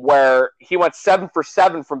home where he went 7 for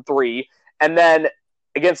 7 from three. And then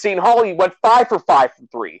against Seton Hall, he went 5 for 5 from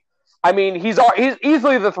three. I mean, he's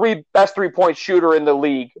easily the best three-point shooter in the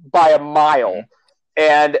league by a mile.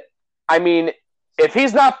 And, I mean, if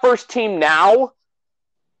he's not first team now,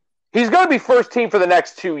 he's going to be first team for the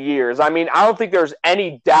next 2 years. I mean, I don't think there's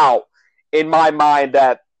any doubt in my mind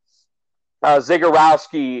that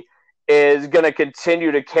Zagorowski is going to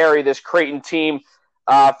continue to carry this Creighton team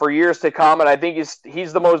for years to come. And I think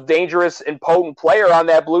he's the most dangerous and potent player on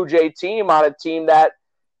that Blue Jay team, on a team that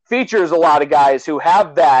features a lot of guys who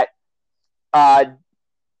have that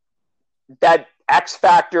X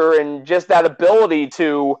factor and just that ability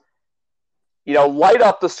to, light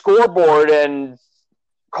up the scoreboard and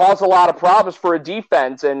cause a lot of problems for a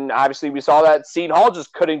defense. And obviously we saw that Seton Hall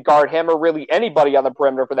just couldn't guard him or really anybody on the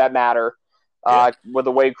perimeter for that matter, with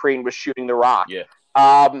the way Creighton was shooting the rock. Yeah.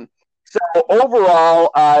 So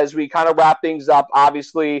overall, as we kind of wrap things up,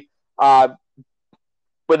 obviously,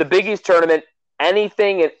 with the Big East tournament,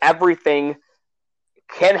 anything and everything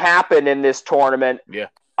can happen in this tournament. Yeah.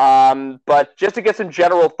 But just to get some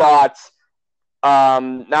general thoughts,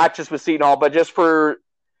 not just with Seton Hall, but just for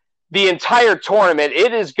the entire tournament,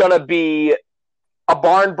 it is going to be a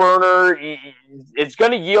barn burner. It's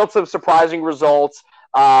going to yield some surprising results.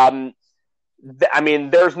 I mean,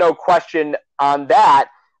 there's no question on that.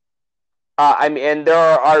 And there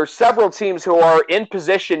are several teams who are in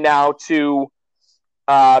position now to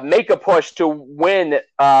make a push to win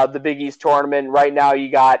the Big East tournament. Right now, you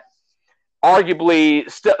got arguably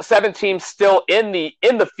 7 teams still in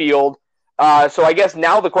the field. So I guess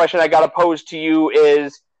now the question I got to pose to you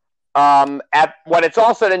is, when it's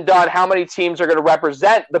all said and done, how many teams are going to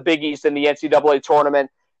represent the Big East in the NCAA tournament,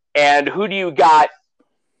 and who do you got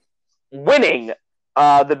winning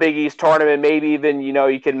the Big East tournament? Maybe even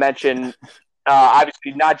you can mention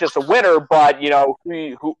obviously not just a winner, but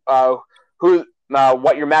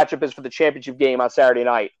what your matchup is for the championship game on Saturday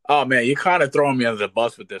night. Oh man, you're kind of throwing me under the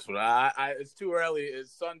bus with this one. It's too early.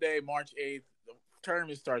 It's Sunday, March 8th. The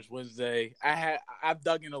tournament starts Wednesday. I've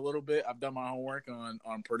dug in a little bit. I've done my homework on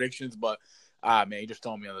predictions, but man, you're just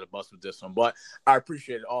throwing me under the bus with this one. But I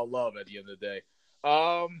appreciate it. All love at the end of the day.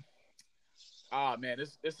 Man,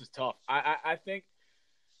 this is tough. I think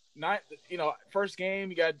first game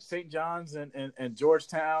you got St. John's and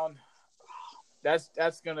Georgetown. That's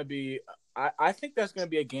gonna be. I think that's gonna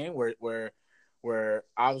be a game where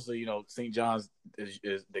obviously St. John's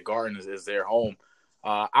is the Garden is their home.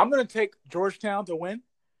 I'm gonna take Georgetown to win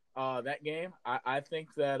that game. I think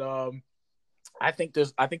that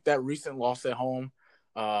that recent loss at home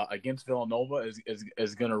against Villanova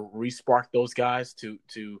is gonna re-spark those guys to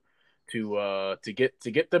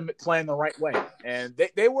get them playing the right way. And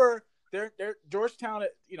they're Georgetown,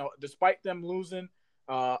 despite them losing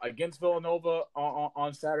against Villanova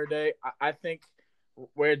on Saturday, I think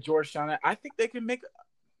where Georgetown at, I think they can make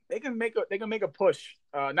a push,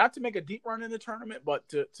 not to make a deep run in the tournament, but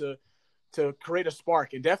to create a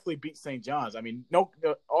spark and definitely beat St. John's. I mean,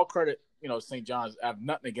 all credit, St. John's. I have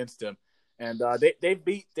nothing against them, and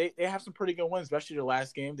they have some pretty good wins, especially the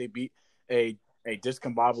last game. They beat a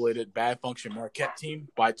discombobulated, bad function Marquette team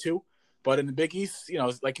by 2. But in the Big East,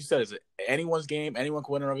 like you said, it's anyone's game. Anyone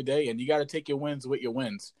can win every day, and you got to take your wins with your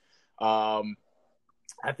wins. I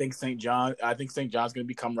think St. John's going to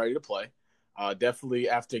become ready to play. Definitely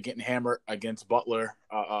after getting hammered against Butler,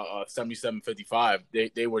 77-55,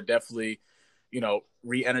 they were definitely,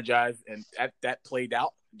 re-energized, and that played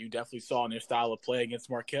out. You definitely saw in their style of play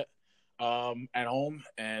against Marquette at home,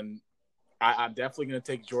 and I'm definitely going to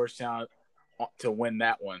take Georgetown to win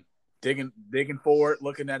that one. Digging forward,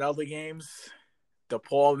 looking at other games,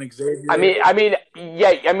 DePaul and Xavier. I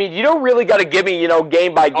mean, you don't really got to give me,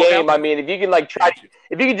 game by game. Okay. I mean, if you can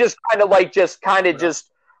if you can just just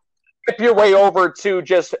skip your way over to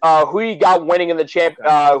just who you got winning in the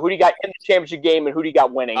who do you got in the championship game, and who do you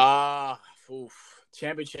got winning?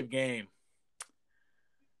 Championship game.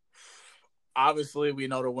 Obviously, we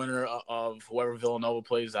know the winner of whoever Villanova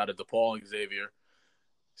plays out of DePaul and Xavier.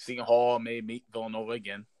 Seton Hall may meet Villanova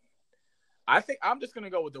again. I think I'm just gonna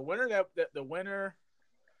go with the winner. The winner.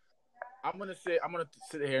 I'm gonna sit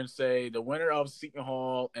here and say the winner of Seton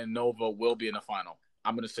Hall and Nova will be in the final.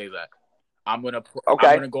 I'm gonna say that. I'm gonna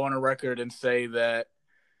go on a record and say that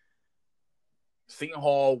Seton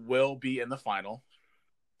Hall will be in the final.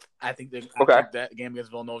 I think that game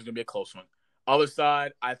against Villanova is going to be a close one. Other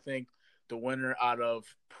side, I think the winner out of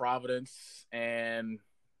Providence and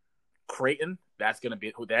Creighton, they're going to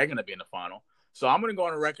be in the final. So I'm going to go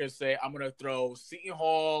on the record and say I'm going to throw Seton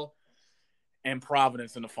Hall and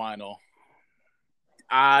Providence in the final.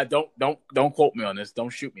 Don't quote me on this.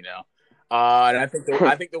 Don't shoot me now. And I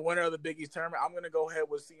think the winner of the Big East tournament, I'm going to go ahead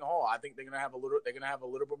with Seton Hall. I think they're going to have a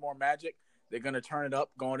little bit more magic. They're going to turn it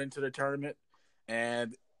up going into the tournament,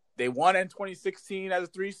 and they won in 2016 as a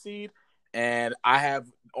 3 seed. And I have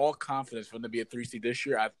all confidence for them to be a 3 seed this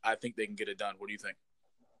year. I think they can get it done. What do you think?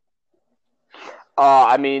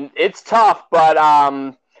 I mean, it's tough, but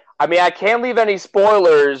I can't leave any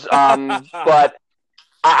spoilers. But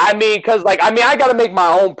I got to make my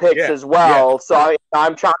own picks as well. Yeah. So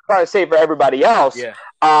I'm trying to save for everybody else. Yeah.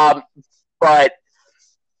 But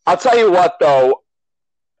I'll tell you what, though,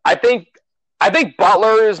 I think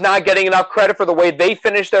Butler is not getting enough credit for the way they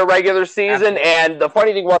finished their regular season. Absolutely. And the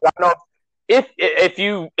funny thing was, I don't know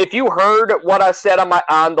if you heard what I said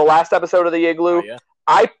on the last episode of the Igloo. Oh, yeah.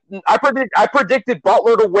 I predicted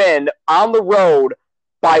Butler to win on the road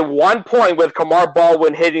by 1 point with Kamar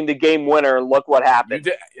Baldwin hitting the game winner, and look what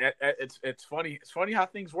happened. It's funny. It's funny how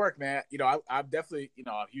things work, man. I'm definitely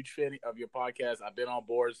a huge fan of your podcast. I've been on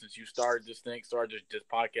board since you started this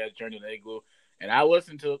podcast journey in the Igloo, and I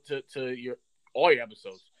listened to all your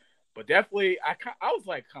episodes. But definitely, I was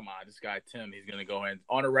like, come on, this guy Tim, he's gonna go in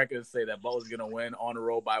on the record and say that Butler's gonna win on the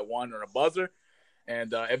road by 1 on a buzzer.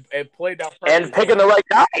 And it played out perfectly. And picking the right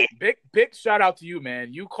guy. Big shout out to you,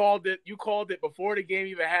 man. You called it before the game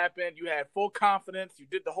even happened. You had full confidence. You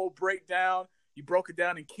did the whole breakdown. You broke it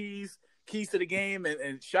down in keys to the game.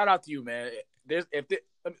 And shout out to you, man. Let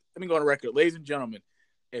me go on the record. Ladies and gentlemen,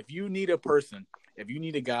 if you need a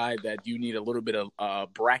guy that you need a little bit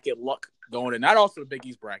of bracket luck going in, not also the Big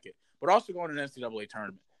East bracket, but also going to the NCAA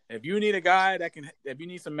tournament. If you need a guy if you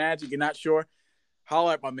need some magic, you're not sure,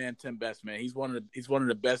 holler at my man Tim Best, man. He's one of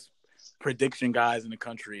the best prediction guys in the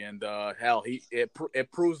country, and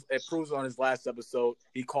it proves on his last episode.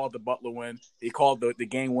 He called the Butler win, he called the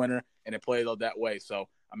game winner, and it played out that way. So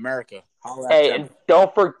America, holler at Tim. And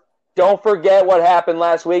don't forget what happened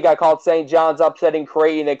last week. I called St. John's upsetting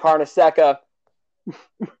Creighton at Carnesecca.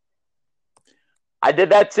 I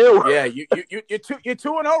did that too. Yeah, you're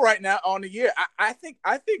 2-0 right now on the year. I think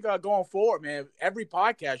going forward, man, every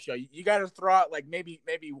podcast show you got to throw out like maybe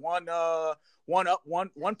one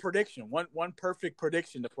prediction, one perfect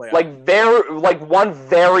prediction to play out. Like one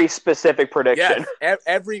very specific prediction. Yes,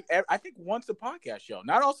 every I think once a podcast show,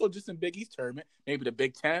 not also just in Big East tournament, maybe the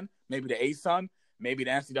Big Ten, maybe the ASUN, maybe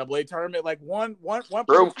the NCAA tournament, like one.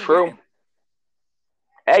 True. Game.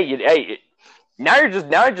 Hey. Now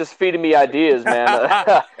you're just feeding me ideas,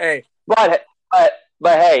 man. Hey, but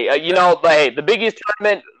hey, the Big East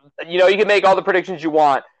tournament, you can make all the predictions you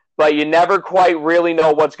want, but you never quite really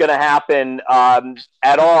know what's going to happen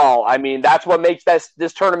at all. I mean, that's what makes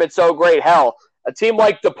this tournament so great. Hell, a team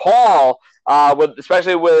like DePaul,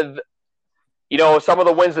 especially with some of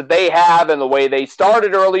the wins that they have and the way they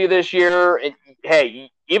started earlier this year. Hey,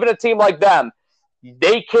 even a team like them,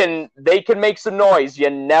 they can make some noise. You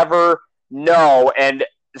never know, and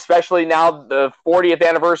especially now the 40th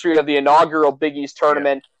anniversary of the inaugural Big East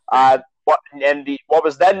tournament, what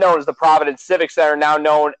was then known as the Providence Civic Center, now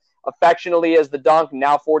known affectionately as the Dunk,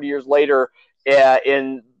 now 40 years later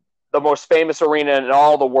in the most famous arena in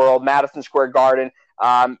all the world, Madison Square Garden.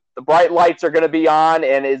 The bright lights are going to be on,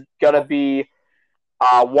 and it's going to be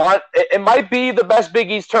it might be the best Big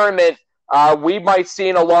East tournament we might see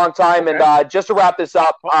in a long time. Okay. And just to wrap this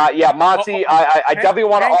up, Monty, I definitely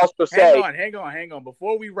want to also say... Hang on.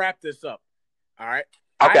 Before we wrap this up, all right?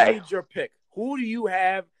 Okay. I need your pick. Who do you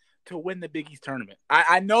have to win the Big East tournament?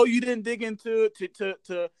 I know you didn't dig into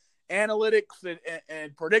to analytics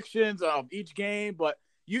and predictions of each game, but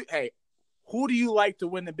who do you like to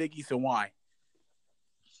win the Big East and why?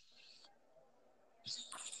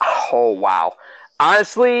 Oh, wow.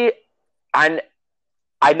 Honestly, I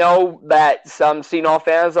know that some Seton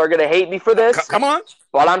fans are going to hate me for this. Come on,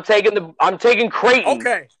 but I'm taking Creighton.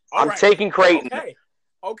 Okay, I'm taking Creighton.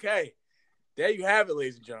 Okay. There you have it,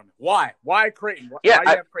 ladies and gentlemen. Why Creighton?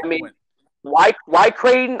 Why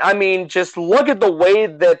Creighton? I mean, just look at the way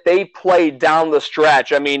that they played down the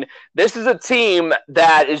stretch. I mean, this is a team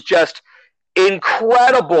that is just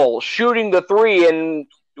incredible shooting the three, and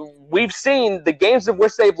we've seen the games of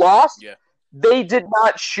which they've lost. Yeah. They did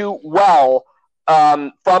not shoot well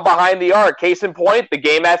from behind the arc. Case in point, the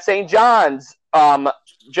game at St. John's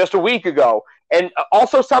just a week ago. And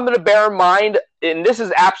also something to bear in mind, and this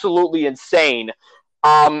is absolutely insane,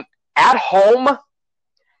 at home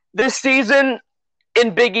this season,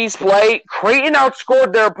 in Big East play, Creighton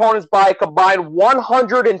outscored their opponents by a combined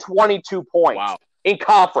 122 points in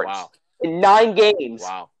conference in 9 games.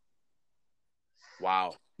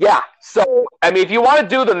 Wow. Yeah, so, I mean, if you want to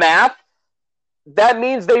do the math, that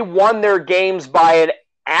means they won their games by an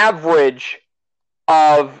average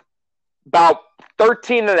of about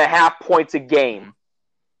 13.5 points a game.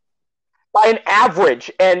 By an average.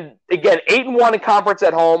 And, again, 8-1 in conference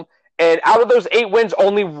at home. And out of those 8 wins,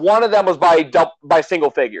 only one of them was by single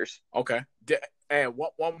figures. Okay. And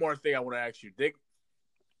one more thing I want to ask you.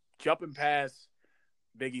 Jumping past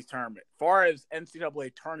Big East tournament, as far as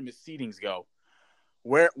NCAA tournament seedings go,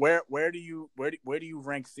 where do you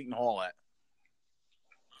rank Seton Hall at?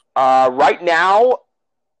 Right now,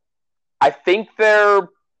 I think they're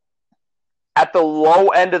at the low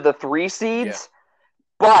end of the 3 seeds.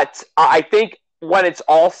 But I think when it's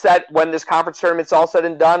all set, when this conference tournament's all said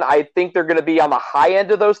and done, I think they're going to be on the high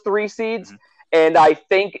end of those 3 seeds. And I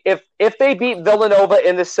think if they beat Villanova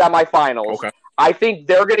in the semifinals, I think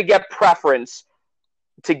they're going to get preference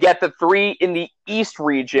to get the 3 in the East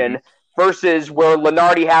region versus where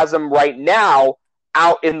Lunardi has them right now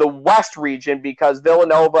out in the West region, because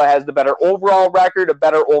Villanova has the better overall record, a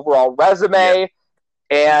better overall resume,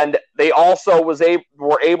 and they also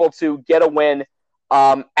were able to get a win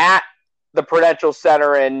at the Prudential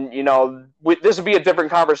Center. And, you know, this would be a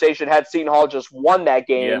different conversation had Seton Hall just won that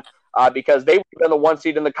game because they were the 1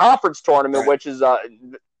 seed in the conference tournament, which is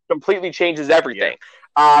completely changes everything.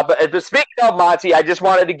 But speaking of, Monty, I just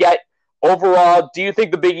wanted to get overall, do you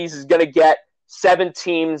think the Big East is going to get 7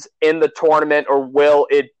 teams in the tournament, or will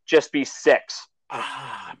it just be 6?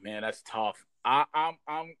 Man, that's tough. I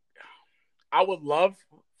would love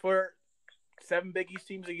for 7 Big East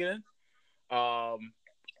teams to get in.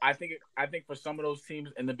 I think for some of those teams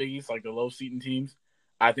in the Big East, like the low seeding teams,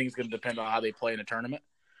 I think it's going to depend on how they play in the tournament.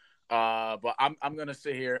 But I'm going to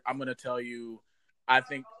sit here. I'm going to tell you, I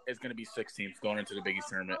think it's going to be 6 teams going into the Big East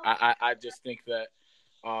tournament. I just think that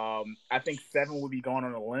I think 7 would be going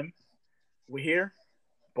on a limb. We hear,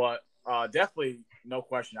 but definitely no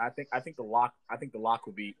question. I think the lock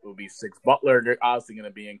will be 6. Butler, they're obviously going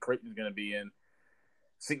to be in. Creighton's going to be in.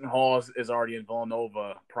 Seton Hall is already in.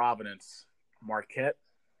 Villanova, Providence, Marquette,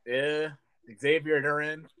 Xavier, they're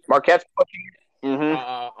in. Marquette's pushing.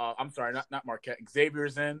 I'm sorry, not Marquette.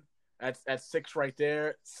 Xavier's in. That's 6 right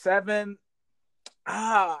there. 7.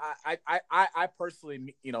 I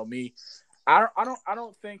personally, you know, me, I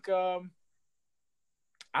don't think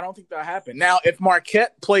that'll happen. Now, if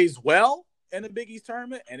Marquette plays well in the Big East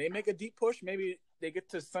tournament and they make a deep push, maybe they get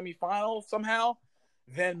to semifinal somehow,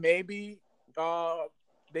 then maybe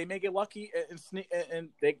they may get lucky and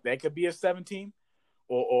they could be a 7 team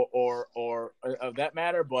or of that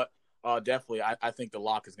matter. But definitely, I think the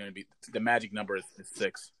lock is going to be the magic number is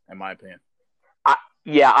 6 in my opinion.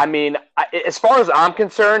 I mean, as far as I'm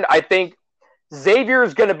concerned, I think Xavier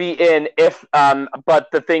is going to be in but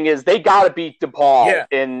the thing is, they got to beat DePaul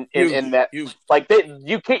in that. Huge. Like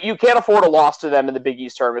you can't afford a loss to them in the Big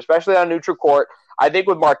East tournament, especially on neutral court. I think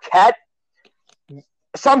with Marquette,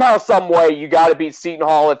 somehow, some way, you got to beat Seton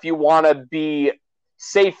Hall if you want to be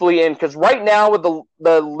safely in. Because right now, with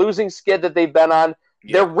the losing skid that they've been on,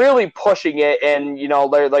 they're really pushing it, and you know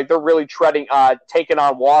they're really taking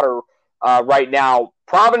on water right now.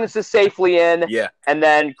 Providence is safely in, and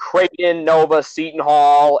then Creighton, Nova, Seton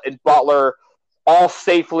Hall, and Butler all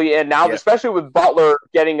safely in now, especially with Butler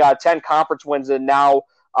getting 10 conference wins and now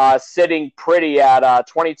sitting pretty at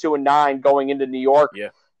 22-9 going into New York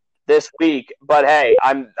this week. But hey,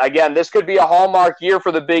 this could be a hallmark year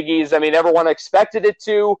for the Big East. I mean, everyone expected it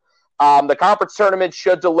to. The conference tournament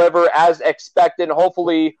should deliver as expected.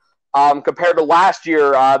 Hopefully, compared to last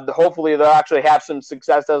year, hopefully they'll actually have some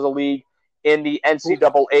success as a league in the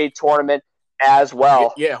NCAA tournament as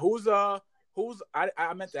well. Yeah, who's I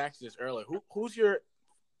meant to ask you this earlier. Who's your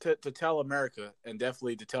to tell America and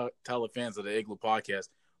definitely to tell the fans of the Igloo podcast,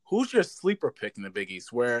 who's your sleeper pick in the Big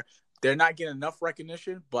East where they're not getting enough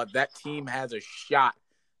recognition, but that team has a shot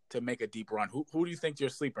to make a deep run? Who do you think your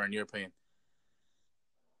sleeper in your opinion?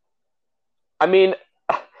 I mean,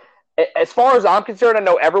 as far as I'm concerned, I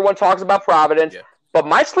know everyone talks about Providence, but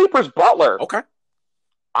my sleeper's Butler. Okay.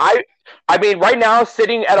 I mean, right now,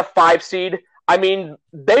 sitting at a 5 seed, I mean,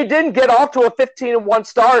 they didn't get off to a 15-1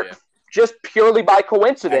 start just purely by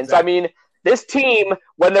coincidence. Exactly. I mean, this team,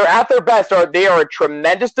 when they're at their best, they are a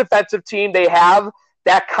tremendous defensive team. They have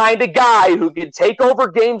that kind of guy who can take over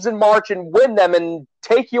games in March and win them and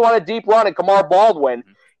take you on a deep run, and Kamar Baldwin.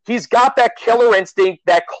 He's got that killer instinct,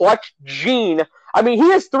 that clutch gene. I mean, he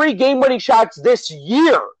has 3 game-winning shots this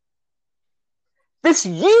year. This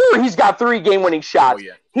year, he's got 3 game-winning shots. Oh,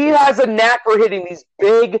 yeah. He has a knack for hitting these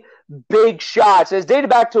big shots. It's dated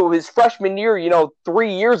back to his freshman year,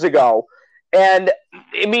 3 years ago. And,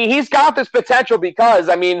 I mean, he's got this potential because,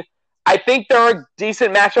 I mean, I think they're a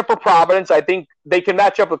decent matchup for Providence. I think they can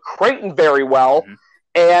match up with Creighton very well. Mm-hmm.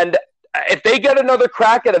 And if they get another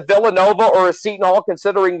crack at a Villanova or a Seton Hall,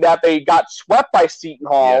 considering that they got swept by Seton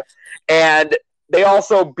Hall, and they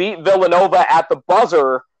also beat Villanova at the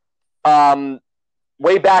buzzer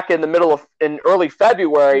way back in early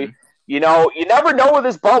February, mm-hmm. You never know with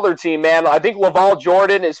this Butler team, man. I think Laval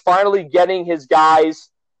Jordan is finally getting his guys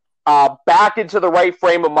back into the right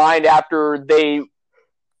frame of mind after they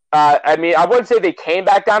I mean, I wouldn't say they came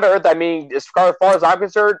back down to earth. I mean, as far as I'm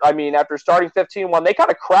concerned, I mean, after starting 15-1, they kind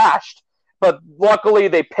of crashed. But luckily,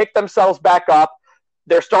 they picked themselves back up.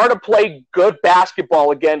 They're starting to play good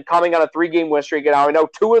basketball again, coming on a 3-game win streak. And I know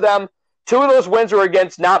two of those wins were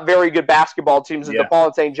against not very good basketball teams in DePaul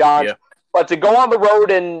and St. John's. Yeah. But to go on the road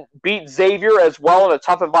and beat Xavier as well in a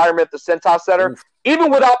tough environment at the Cintas Center, even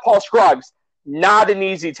without Paul Scruggs, not an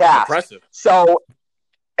easy task. Impressive. So,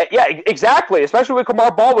 yeah, exactly. Especially with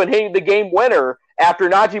Kamar Baldwin hitting the game winner after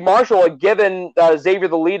Najee Marshall had given Xavier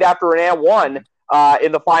the lead after an and one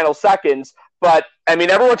in the final seconds. But, I mean,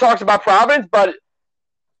 everyone talks about Providence, but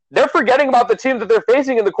they're forgetting about the team that they're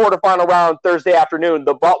facing in the quarterfinal round Thursday afternoon,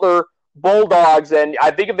 the Butler Bulldogs. And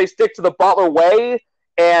I think if they stick to the Butler way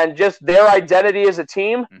and just their identity as a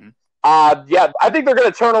team, I think they're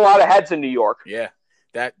going to turn a lot of heads in New York. Yeah,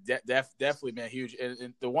 that definitely, man, huge.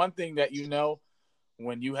 And the one thing that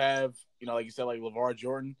when you have, like you said, like LeVar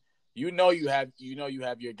Jordan, you have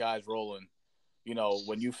your guys rolling,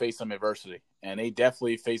 when you face some adversity. And they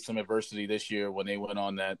definitely faced some adversity this year when they went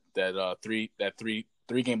on that three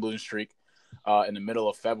game losing streak in the middle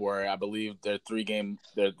of February. I believe the 3 games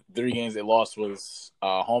they lost was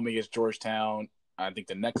home against Georgetown. I think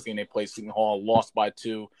the next game they played Seton Hall, lost by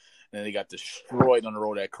 2, and then they got destroyed on the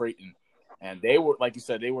road at Creighton. And they were, like you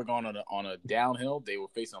said, they were going on a downhill. They were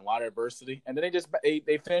facing a lot of adversity, and then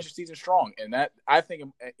they finished the season strong. And that, I think,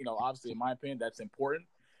 obviously in my opinion, that's important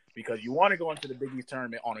because you want to go into the Big East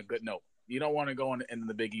tournament on a good note. You don't want to go into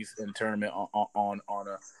the Big East tournament on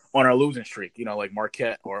a losing streak, like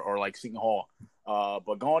Marquette or like Seton Hall.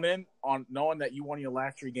 But going in on knowing that you won your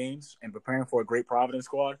last 3 games and preparing for a great Providence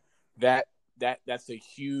squad, that's a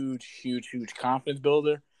huge confidence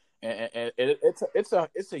builder. And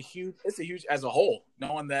it's a huge as a whole,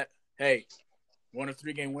 knowing that, hey, won a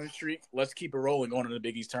 3-game win streak, let's keep it rolling going into the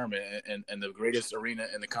Big East tournament and the greatest arena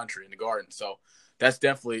in the country, in the Garden. So that's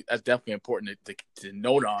definitely important to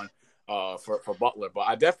note on for Butler. But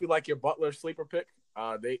I definitely like your Butler sleeper pick.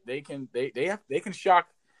 They can shock,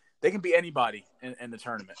 they can beat anybody in the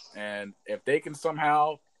tournament, and if they can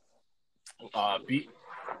somehow beat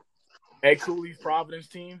Ed Cooley's Providence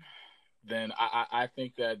team, then I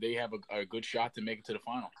think that they have a good shot to make it to the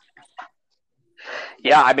final.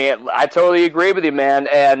 Yeah, I mean, I totally agree with you, man.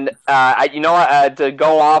 And, to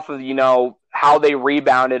go off of, how they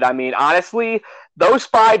rebounded, I mean, honestly, those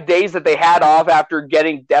 5 days that they had off after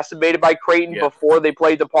getting decimated by Creighton before they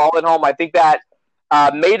played DePaul at home, I think that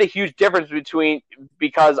made a huge difference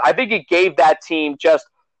because I think it gave that team just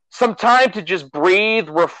some time to just breathe,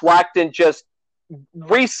 reflect, and just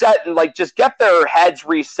reset and just get their heads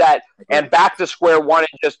reset and back to square one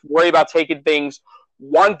and just worry about taking things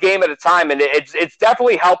one game at a time. And it's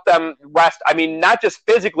definitely helped them rest. I mean, not just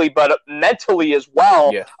physically, but mentally as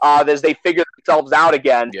well, as they figure themselves out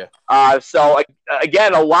again. So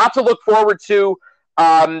again, a lot to look forward to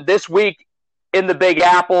this week in the Big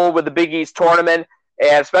Apple with the Big East tournament,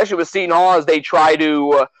 and especially with Seton Hall as they try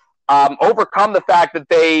to overcome the fact that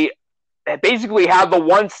they basically had the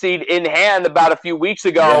 1 seed in hand about a few weeks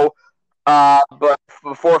ago, but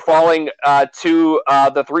before falling to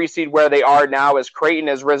the 3 seed where they are now, as Creighton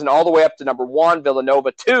has risen all the way up to number 1,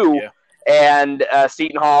 Villanova 2, and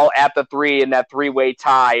Seton Hall at the 3 in that 3-way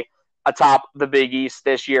tie atop the Big East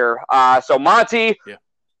this year. So Monty,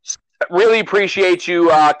 really appreciate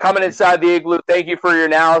you coming inside the Igloo. Thank you for your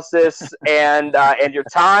analysis and your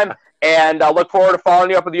time. And I look forward to following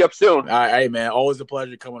you up with you up soon. All right, hey, man. Always a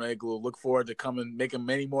pleasure coming to Igloo. Look forward to making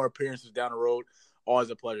many more appearances down the road. Always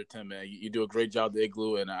a pleasure, Tim, man. You do a great job at the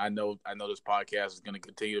Igloo, and I know this podcast is going to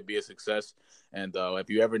continue to be a success. And if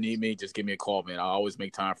you ever need me, just give me a call, man. I'll always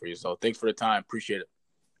make time for you. So thanks for the time. Appreciate it.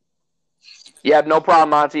 Yeah, no problem,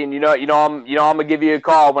 Monty. And I'm gonna give you a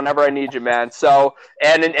call whenever I need you, man. So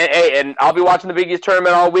and I'll be watching the Big East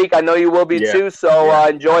tournament all week. I know you will be too. So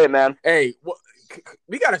enjoy it, man. Hey.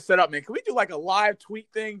 We got to set up, man. Can we do like a live tweet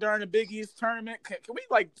thing during the Big East tournament? Can we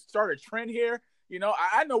start a trend here?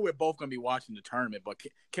 I know we're both gonna be watching the tournament, but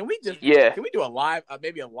can we just can we do a live,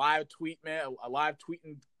 maybe a live tweet, man, a live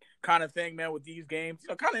tweeting kind of thing, man, with these games?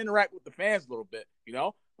 Kind of interact with the fans a little bit,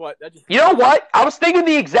 But that just, you know what? I was thinking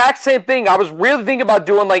the exact same thing. I was really thinking about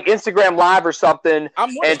doing like Instagram Live or something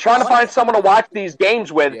and trying to find someone to watch these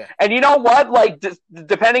games with. Yeah. And you know what? Like,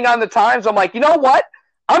 depending on the times, I'm like, you know what?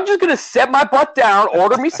 I'm just going to set my butt down,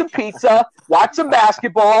 order me some pizza, watch some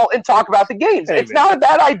basketball, and talk about the games. Hey, it's not a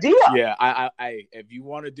bad idea. Yeah, I if you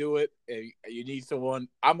want to do it, if you need someone,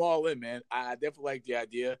 I'm all in, man. I definitely like the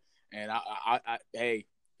idea. And hey,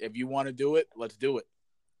 if you want to do it, let's do it.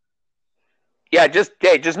 Yeah, just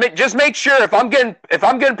make sure if I'm getting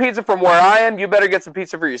pizza from where I am, you better get some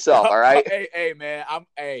pizza for yourself. All right. Hey, man,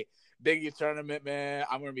 Biggie tournament, man.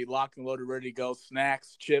 I'm gonna be locked and loaded, ready to go.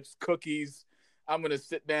 Snacks, chips, cookies. I'm gonna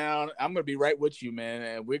sit down. I'm gonna be right with you, man,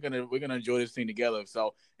 and we're gonna enjoy this thing together.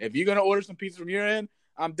 So if you're gonna order some pizza from your end,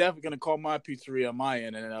 I'm definitely gonna call my pizzeria on my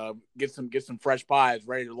end and get some fresh pies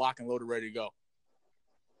ready to lock and loaded, ready to go.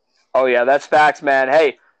 Oh yeah, that's facts, man.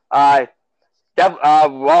 Hey, well,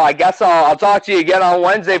 I guess I'll talk to you again on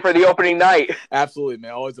Wednesday for the opening night. Absolutely,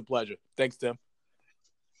 man. Always a pleasure. Thanks, Tim.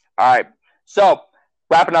 All right. So,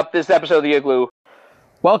 wrapping up this episode of the Igloo.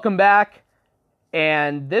 Welcome back.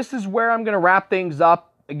 And this is where I'm going to wrap things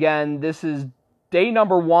up. Again, this is day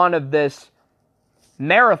number 1 of this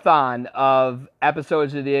marathon of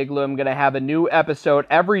episodes of the Igloo. I'm going to have a new episode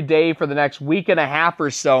every day for the next week and a half or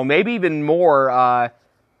so, maybe even more.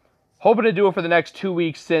 Hoping to do it for the next 2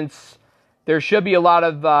 weeks since there should be a lot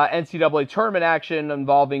of NCAA tournament action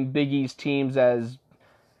involving Big East teams, as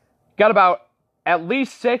got about at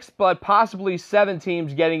least 6, but possibly 7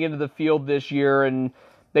 teams getting into the field this year, and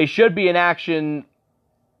they should be in action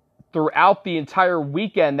throughout the entire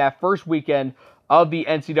weekend, that first weekend of the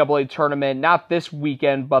NCAA tournament. Not this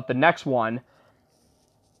weekend, but the next one.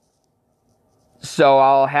 So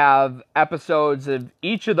I'll have episodes of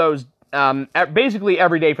each of those basically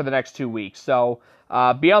every day for the next 2 weeks. So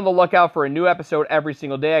be on the lookout for a new episode every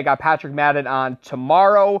single day. I got Patrick Madden on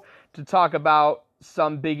tomorrow to talk about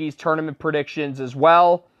some Big East tournament predictions as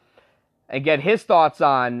well, and get his thoughts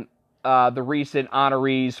on the recent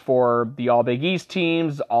honorees for the All Big East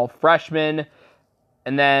teams, all freshmen,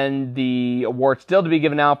 and then the award still to be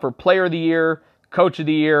given out for Player of the Year, Coach of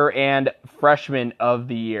the Year, and Freshman of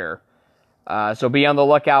the Year. So be on the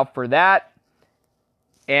lookout for that.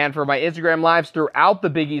 And for my Instagram lives throughout the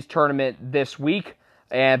Big East tournament this week.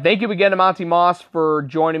 And thank you again to Monty Moss for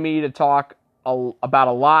joining me to talk about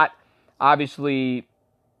a lot. Obviously,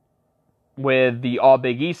 with the All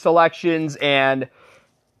Big East selections and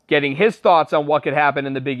getting his thoughts on what could happen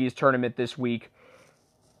in the Big East tournament this week.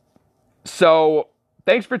 So,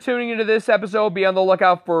 thanks for tuning into this episode. Be on the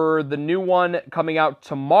lookout for the new one coming out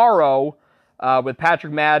tomorrow with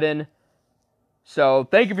Patrick Madden. So,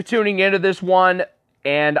 thank you for tuning into this one,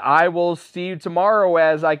 and I will see you tomorrow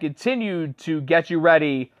as I continue to get you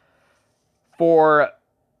ready for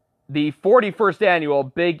the 41st annual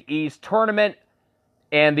Big East tournament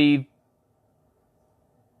and the,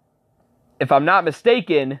 if I'm not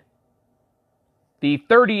mistaken, the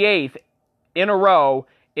 38th in a row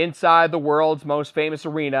inside the world's most famous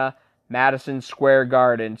arena, Madison Square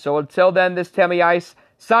Garden. So until then, this is Tammy Ice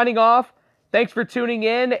signing off. Thanks for tuning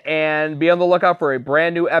in, and be on the lookout for a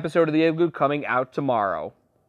brand new episode of The Igloo coming out tomorrow.